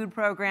World Food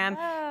Program.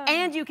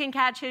 And you can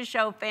catch his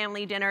show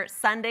Family Dinner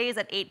Sundays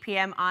at 8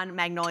 p.m. on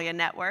Magnolia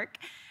Network.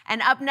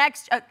 And up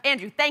next,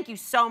 Andrew, thank you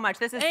so much.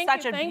 This is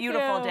such a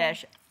beautiful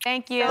dish.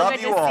 Thank you. So Love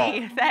good you to all.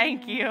 see.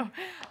 Thank you.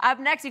 Up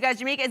next, you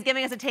guys, Jamika is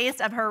giving us a taste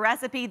of her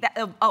recipe that,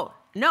 oh,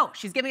 no,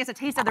 she's giving us a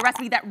taste of the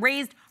recipe that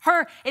raised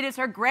her. It is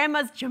her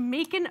grandma's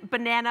Jamaican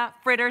banana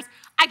fritters.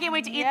 I can't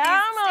wait to eat these.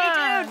 Stay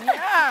tuned.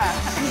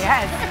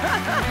 Yes.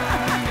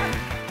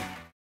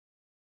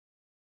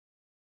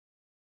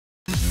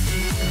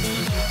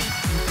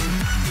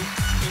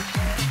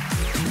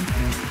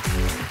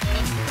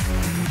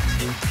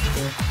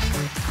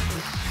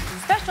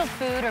 Special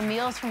food or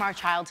meals from our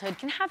childhood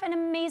can have an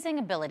amazing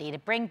ability to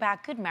bring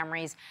back good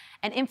memories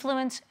and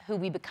influence who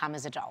we become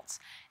as adults.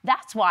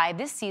 That's why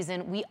this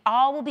season, we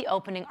all will be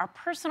opening our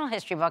personal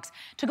history books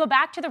to go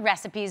back to the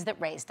recipes that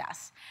raised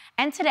us.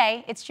 And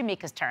today, it's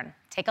Jamika's turn.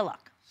 Take a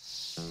look.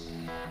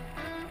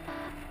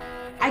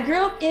 I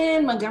grew up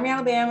in Montgomery,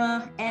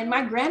 Alabama, and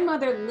my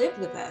grandmother lived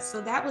with us, so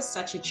that was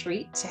such a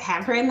treat to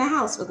have her in the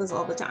house with us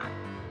all the time.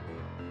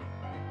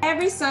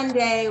 Every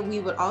Sunday, we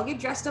would all get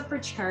dressed up for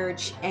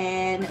church,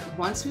 and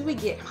once we would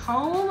get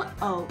home,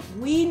 oh,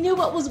 we knew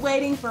what was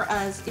waiting for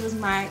us. It was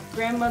my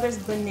grandmother's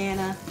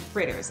banana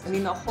fritters. I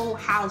mean, the whole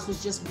house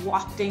was just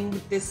wafting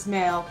with this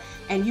smell,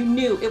 and you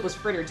knew it was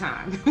fritter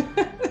time.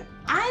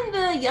 I'm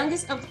the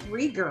youngest of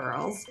 3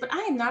 girls, but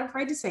I am not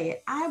afraid to say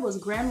it. I was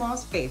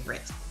grandma's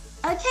favorite.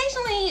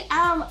 Occasionally,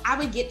 I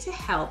would get to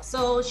help,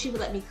 so she would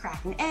let me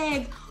crack an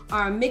egg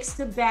or mix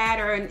the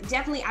batter, and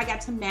definitely I got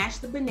to mash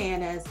the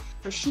bananas,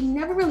 but she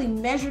never really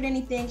measured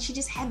anything. She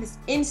just had this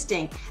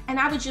instinct, and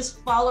I would just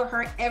follow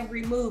her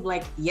every move,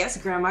 like, yes,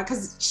 Grandma,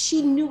 because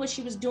she knew what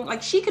she was doing.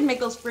 Like, she could make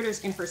those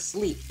fritters in her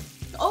sleep.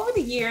 Over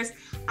the years,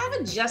 I've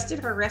adjusted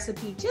her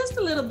recipe just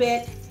a little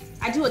bit.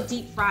 I do a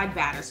deep fried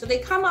batter, so they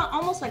come out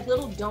almost like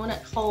little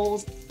donut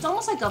holes. It's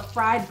almost like a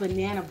fried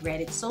banana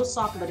bread. It's so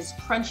soft, but it's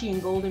crunchy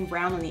and golden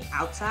brown on the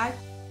outside.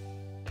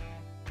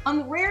 On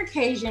the rare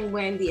occasion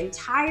when the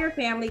entire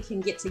family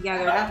can get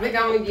together, I think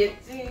I'm gonna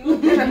get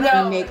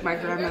to make my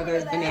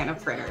grandmother's banana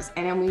fritters.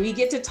 And then when we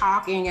get to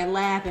talking and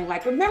laughing,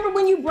 like, remember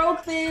when you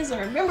broke this? Or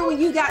remember when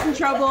you got in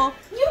trouble?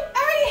 You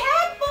already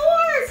had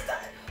 4!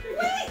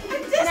 Wait,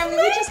 and I mean,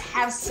 we just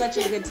have such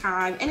a good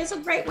time. And it's a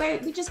great way,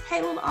 we just pay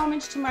a little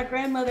homage to my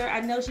grandmother. I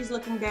know she's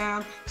looking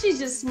down. She's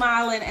just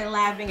smiling and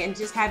laughing and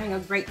just having a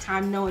great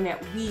time knowing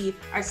that we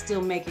are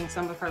still making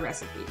some of her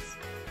recipes.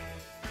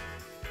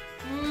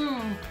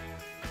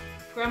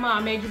 Grandma, I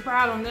made you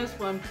proud on this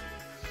one.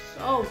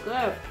 So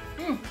good.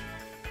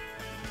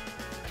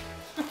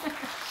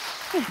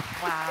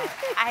 Wow.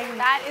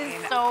 That is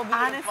so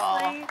beautiful.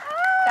 Honestly,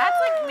 that's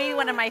like maybe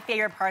one of my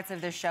favorite parts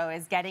of the show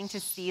is getting to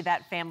see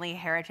that family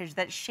heritage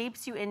that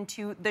shapes you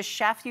into the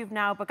chef you've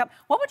now become.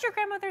 What would your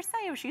grandmother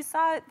say if she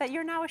saw that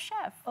you're now a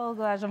chef? Oh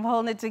gosh, I'm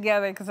holding it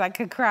together because I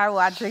could cry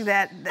watching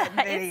that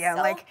video. It's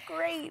so like,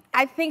 great.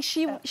 I think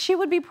she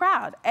would be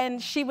proud,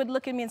 and she would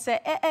look at me and say,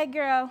 "Hey,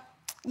 girl,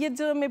 you're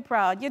doing me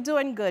proud. You're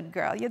doing good,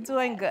 girl. You're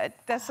doing good."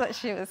 That's what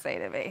she would say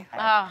to me.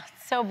 Oh,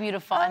 so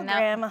beautiful. Oh, and now,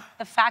 Grandma.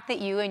 the fact that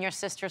you and your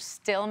sister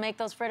still make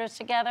those fritters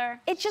together.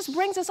 It just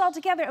brings us all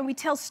together, and we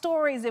tell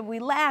stories, and we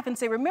laugh and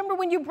say, "Remember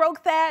when you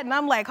broke that?" And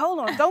I'm like, "Hold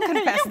on, don't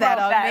confess that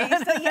on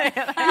me." So,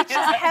 yeah, we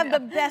just have the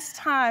best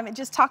time, and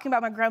just talking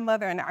about my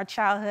grandmother and our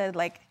childhood,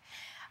 like,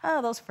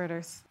 oh, those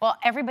fritters. Well,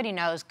 everybody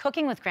knows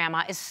cooking with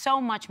grandma is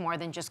so much more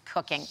than just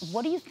cooking.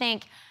 What do you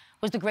think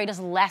was the greatest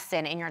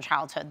lesson in your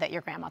childhood that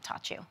your grandma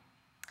taught you?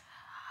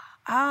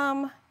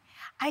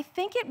 I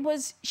think it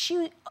was,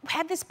 she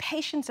had this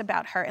patience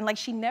about her, and like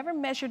she never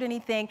measured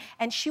anything,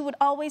 and she would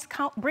always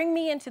bring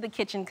me into the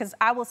kitchen, because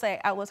I will say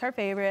I was her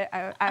favorite.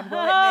 I will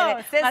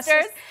admit it.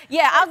 Sisters?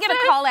 Yeah, I'll get a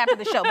call after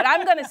the show, but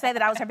I'm gonna say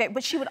that I was her favorite.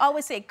 But she would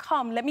always say,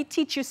 "Come, let me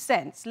teach you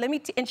sense.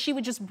 And she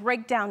would just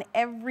break down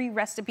every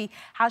recipe,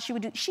 how she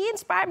would do. She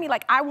inspired me.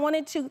 Like, I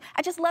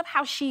just love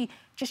how she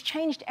just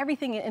changed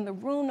everything in the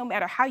room, no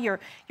matter how your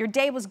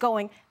day was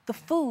going. The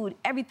food,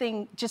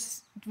 everything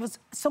just was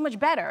so much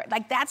better.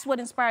 Like, that's what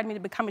inspired me to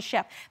become a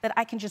chef, that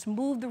I can just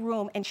move the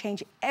room and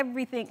change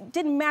everything.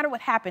 Didn't matter what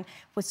happened,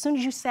 but as soon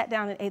as you sat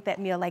down and ate that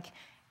meal, like,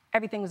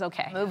 everything was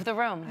okay. Move the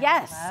room.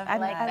 Yes. I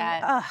like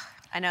that.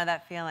 I know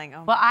that feeling.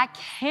 Oh, well, I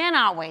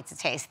cannot wait to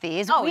taste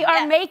these. Oh, we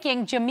are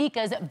making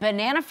Jamika's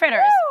banana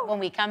fritters when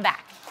we come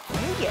back.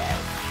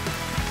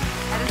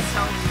 that is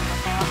so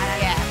beautiful.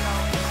 Yeah.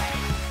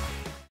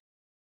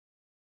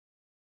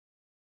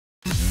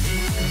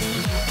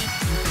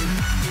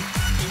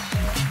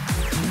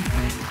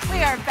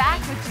 We are back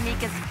with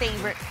Jamika's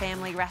favorite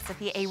family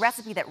recipe, a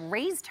recipe that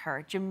raised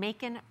her,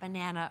 Jamaican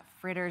banana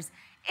fritters.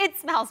 It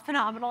smells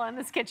phenomenal in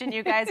this kitchen,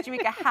 you guys.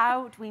 Jamika,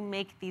 how do we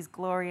make these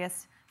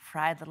glorious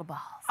fried little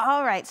balls?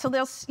 All right, so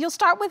you'll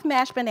start with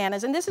mashed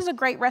bananas, and this is a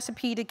great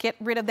recipe to get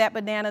rid of that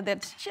banana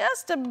that's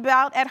just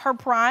about at her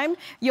prime.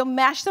 You'll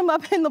mash them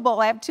up in the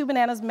bowl. I have 2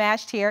 bananas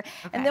mashed here,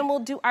 and then we'll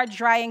do our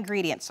dry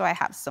ingredients. So I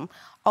have some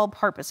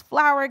all-purpose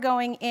flour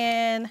going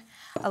in,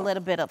 a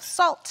little bit of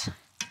salt,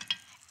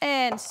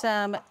 and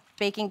some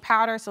baking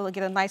powder, so it'll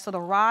get a nice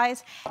little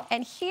rise.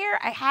 And here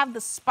I have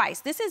the spice.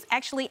 This is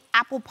actually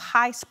apple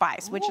pie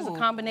spice, which is a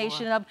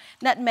combination of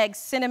nutmeg,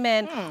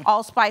 cinnamon,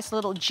 allspice,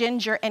 little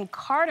ginger, and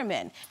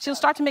cardamom. So you'll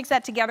start to mix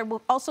that together.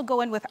 We'll also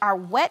go in with our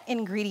wet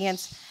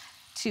ingredients,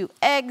 2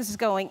 eggs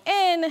going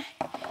in,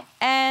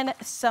 and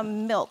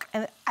some milk.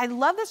 And I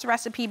love this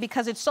recipe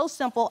because it's so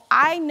simple.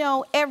 I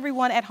know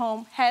everyone at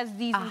home has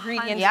these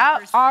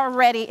ingredients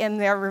already in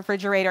their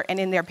refrigerator and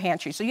in their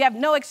pantry. So you have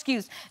no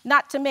excuse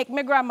not to make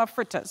mi grandma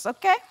fritters,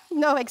 okay?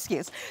 No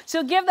excuse.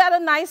 So give that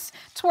a nice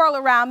twirl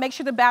around. Make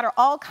sure the batter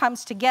all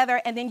comes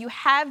together. And then you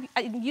have,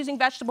 using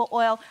vegetable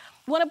oil,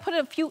 you want to put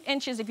it a few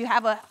inches if you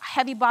have a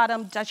heavy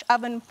bottom Dutch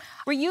oven.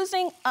 We're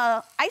using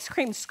an ice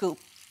cream scoop.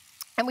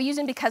 And we're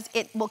using because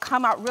it will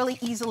come out really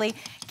easily.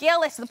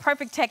 Gail, it's the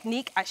perfect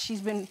technique.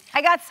 She's been...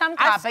 I got some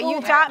crap, but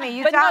you taught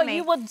me,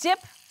 you will dip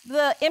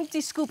the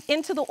empty scoop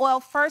into the oil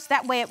first.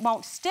 That way it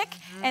won't stick.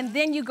 And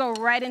then you go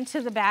right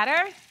into the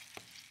batter.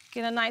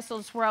 Get a nice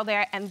little swirl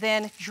there. And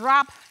then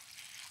drop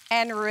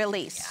and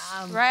release,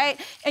 right?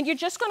 And you're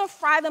just gonna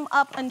fry them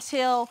up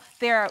until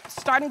they're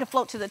starting to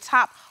float to the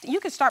top. You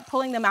can start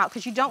pulling them out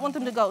because you don't want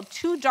them to go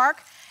too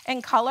dark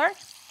in color.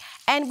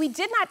 And we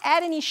did not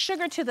add any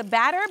sugar to the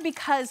batter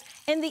because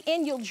in the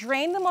end, you'll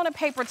drain them on a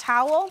paper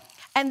towel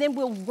and then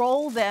we'll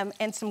roll them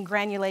in some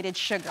granulated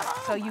sugar.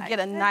 So you get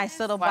a nice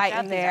little bite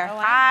in there.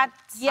 Hot,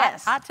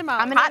 yes. Hot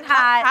tamale.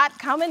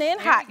 Coming in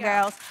hot,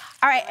 girls.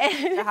 All right,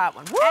 the hot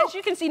one. As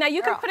you can see, now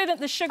you can put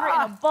the sugar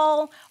in a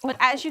bowl, but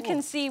as you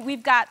can see,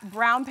 we've got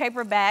brown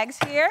paper bags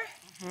here.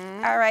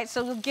 All right,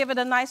 so we'll give it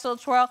a nice little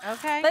twirl.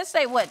 Okay. Let's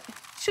say, what,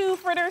 2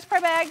 fritters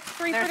per bag,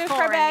 3 There's fritters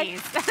 4 per bag? in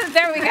these.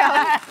 There we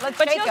go.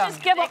 But you'll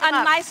just give them a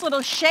up. nice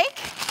little shake.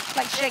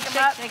 Like shake,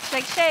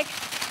 shake.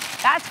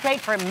 That's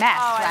great for mess,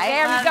 right?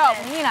 There we go.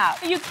 Clean up.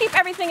 You keep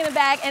everything in the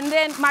bag, and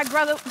then my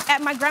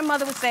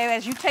grandmother would say,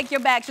 as you take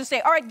your bag, she'll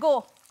say, all right,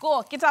 go,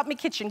 get out my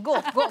kitchen,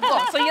 go.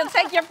 So you'll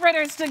take your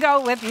fritters to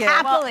go with you.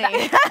 Happily.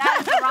 That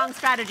is the wrong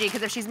strategy,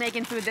 because if she's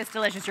making food this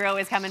delicious, you're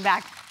always coming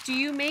back. Do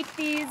you make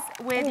these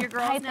with your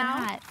girls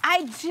now?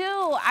 I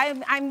do.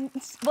 I'm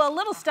well,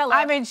 little Stella.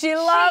 I mean, she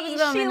loves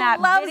them in that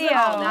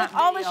video. Let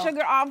all the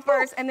sugar off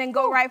first, and then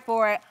go right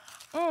for it.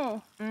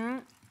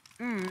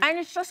 And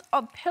it's just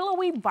a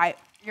pillowy bite.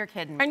 You're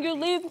kidding me. And you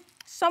leave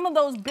some of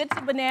those bits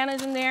of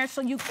bananas in there,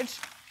 so it's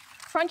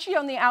crunchy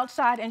on the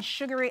outside and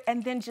sugary,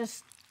 and then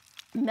just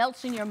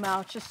melts in your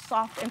mouth, just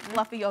soft and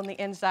fluffy on the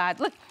inside.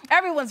 Look,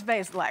 everyone's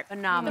face like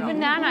phenomenal. The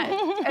banana,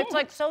 it's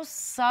like so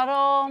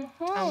subtle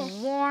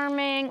and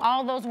warming,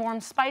 all those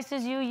warm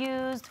spices you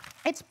used.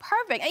 It's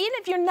perfect. And even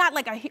if you're not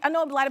like I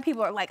know a lot of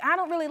people are like, I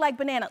don't really like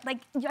banana.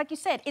 Like you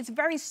said, it's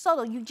very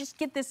subtle. You just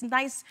get this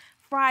nice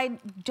fried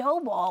dough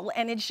ball,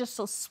 and it's just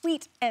so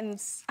sweet,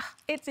 and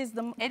it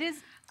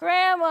is.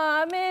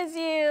 Grandma, I miss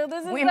you.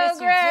 This is We so miss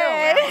you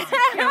great.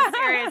 too, No,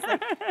 seriously.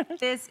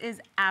 This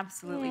is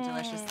absolutely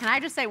delicious. Can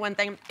I just say one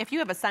thing? If you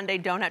have a Sunday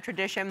donut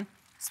tradition,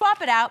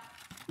 swap it out.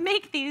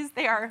 Make these.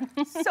 They are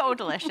so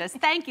delicious.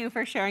 Thank you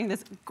for sharing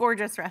this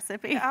gorgeous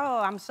recipe. Oh,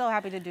 I'm so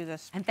happy to do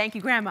this. And thank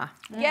you, Grandma.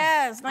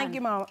 Yes, thank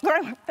you, Mom.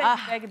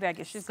 Thank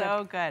you. She's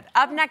so good.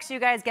 Up next, you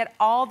guys get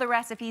all the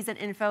recipes and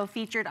info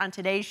featured on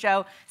today's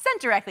show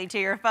sent directly to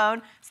your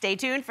phone. Stay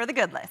tuned for the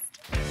good list.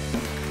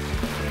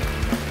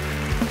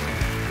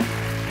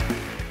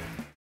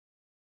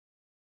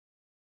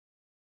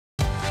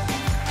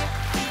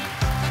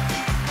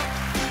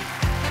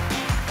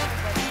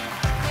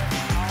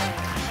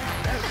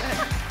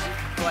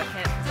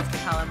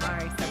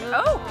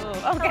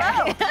 Oh, okay.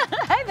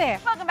 Hi there.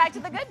 Welcome back to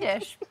The Good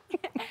Dish.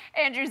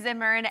 Andrew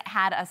Zimmern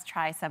had us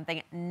try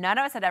something none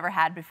of us had ever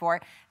had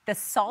before, the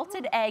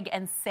salted egg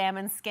and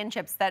salmon skin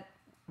chips that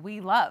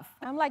we love.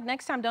 I'm like,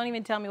 next time, don't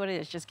even tell me what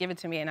it is. Just give it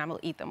to me, and I'm gonna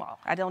eat them all.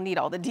 I don't need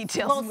all the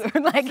details.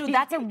 Well, so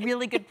that's a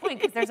really good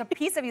point, because there's a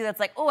piece of you that's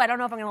like, oh, I don't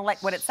know if I'm gonna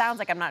like what it sounds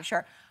like. I'm not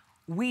sure.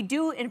 We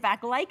do, in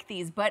fact, like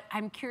these, but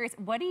I'm curious,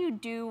 what do you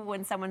do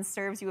when someone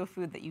serves you a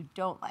food that you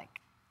don't like?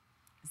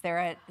 Is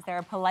there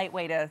a polite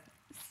way to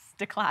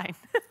decline?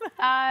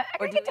 I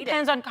think it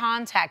depends on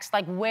context,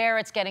 like where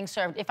it's getting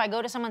served. If I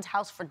go to someone's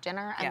house for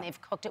dinner and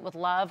they've cooked it with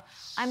love,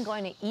 I'm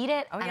going to eat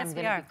it, and I'm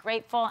going to be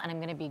grateful, and I'm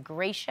going to be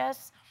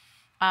gracious,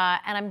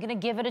 and I'm going to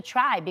give it a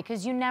try,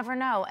 because you never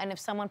know. And if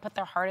someone put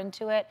their heart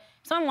into it,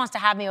 if someone wants to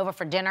have me over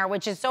for dinner,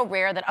 which is so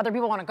rare that other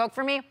people want to cook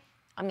for me,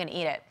 I'm going to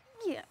eat it.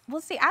 Yeah, well,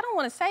 see, I don't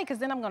want to say, because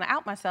then I'm going to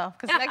out myself.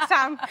 Because next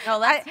time, no,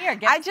 let's hear.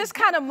 I just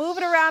kind of move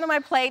it around on my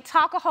plate,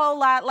 talk a whole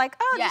lot, like,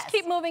 oh, just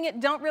keep moving it,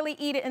 don't really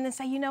eat it, and then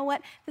say, you know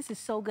what, this is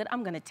so good,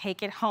 I'm going to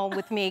take it home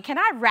with me. Can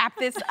I wrap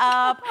this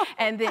up?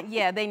 And then,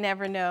 they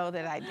never know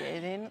that I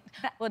didn't.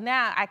 Well,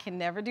 now I can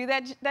never do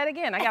that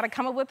again. I got to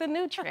come up with a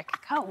new trick.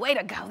 Oh, way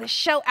to go. This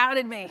show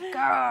outed me.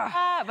 Girl.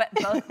 But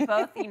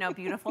both,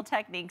 beautiful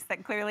techniques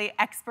that clearly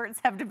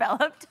experts have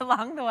developed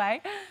along the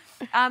way.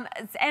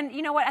 And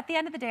you know what? At the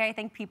end of the day, I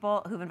think people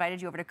who've invited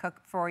you over to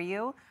cook for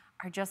you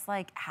are just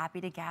like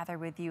happy to gather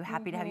with you,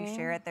 happy to have you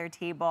share at their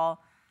table.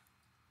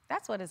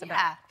 That's what it's about.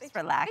 Yeah, just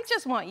relax. They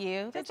just want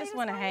you. They just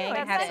want to hang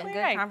and have some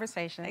good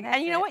conversation.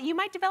 And you know what? You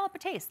might develop a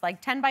taste.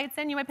 Like 10 bites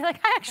in, you might be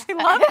like, I actually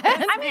love this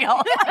meal.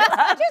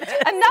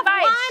 Enough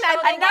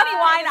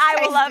wine, I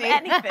will love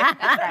anything.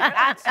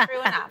 That's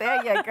true enough. There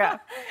you go.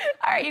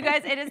 All right, you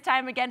guys, it is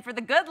time again for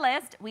the good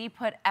list. We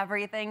put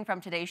everything from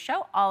today's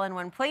show all in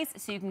one place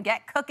so you can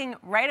get cooking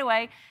right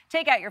away.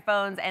 Take out your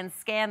phones and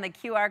scan the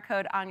QR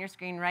code on your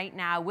screen right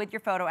now with your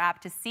photo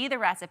app to see the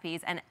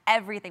recipes and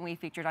everything we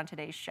featured on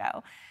today's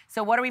show.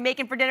 So what are we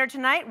making for dinner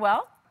tonight?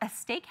 Well, a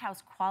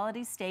steakhouse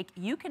quality steak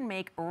you can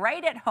make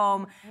right at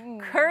home,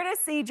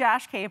 courtesy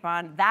Josh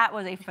Capon. That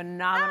was a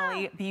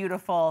phenomenally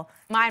beautiful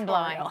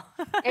mind-blowing.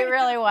 It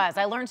really was.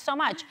 I learned so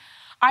much.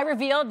 I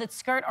revealed that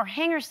skirt or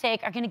hanger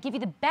steak are going to give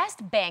you the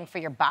best bang for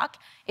your buck.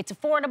 It's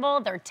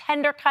affordable, they're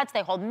tender cuts,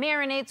 they hold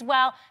marinades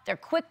well, they're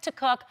quick to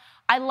cook.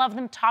 I love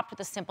them topped with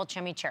a simple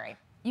chimichurri.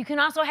 You can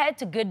also head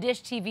to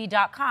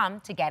gooddishtv.com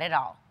to get it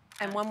all.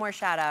 And one more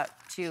shout out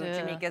to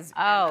Jamika's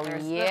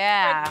fritters.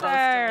 Yeah.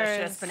 Most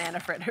delicious banana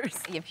fritters.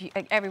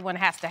 Everyone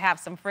has to have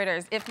some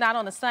fritters. If not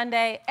on a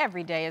Sunday,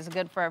 every day is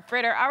good for a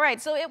fritter. All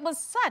right, so it was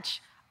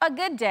such a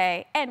good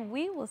day, and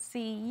we will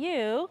see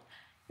you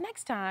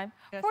next time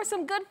for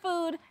some good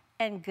food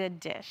and good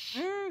dish.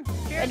 And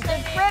good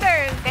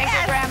fritters. Thank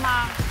you, Grandma.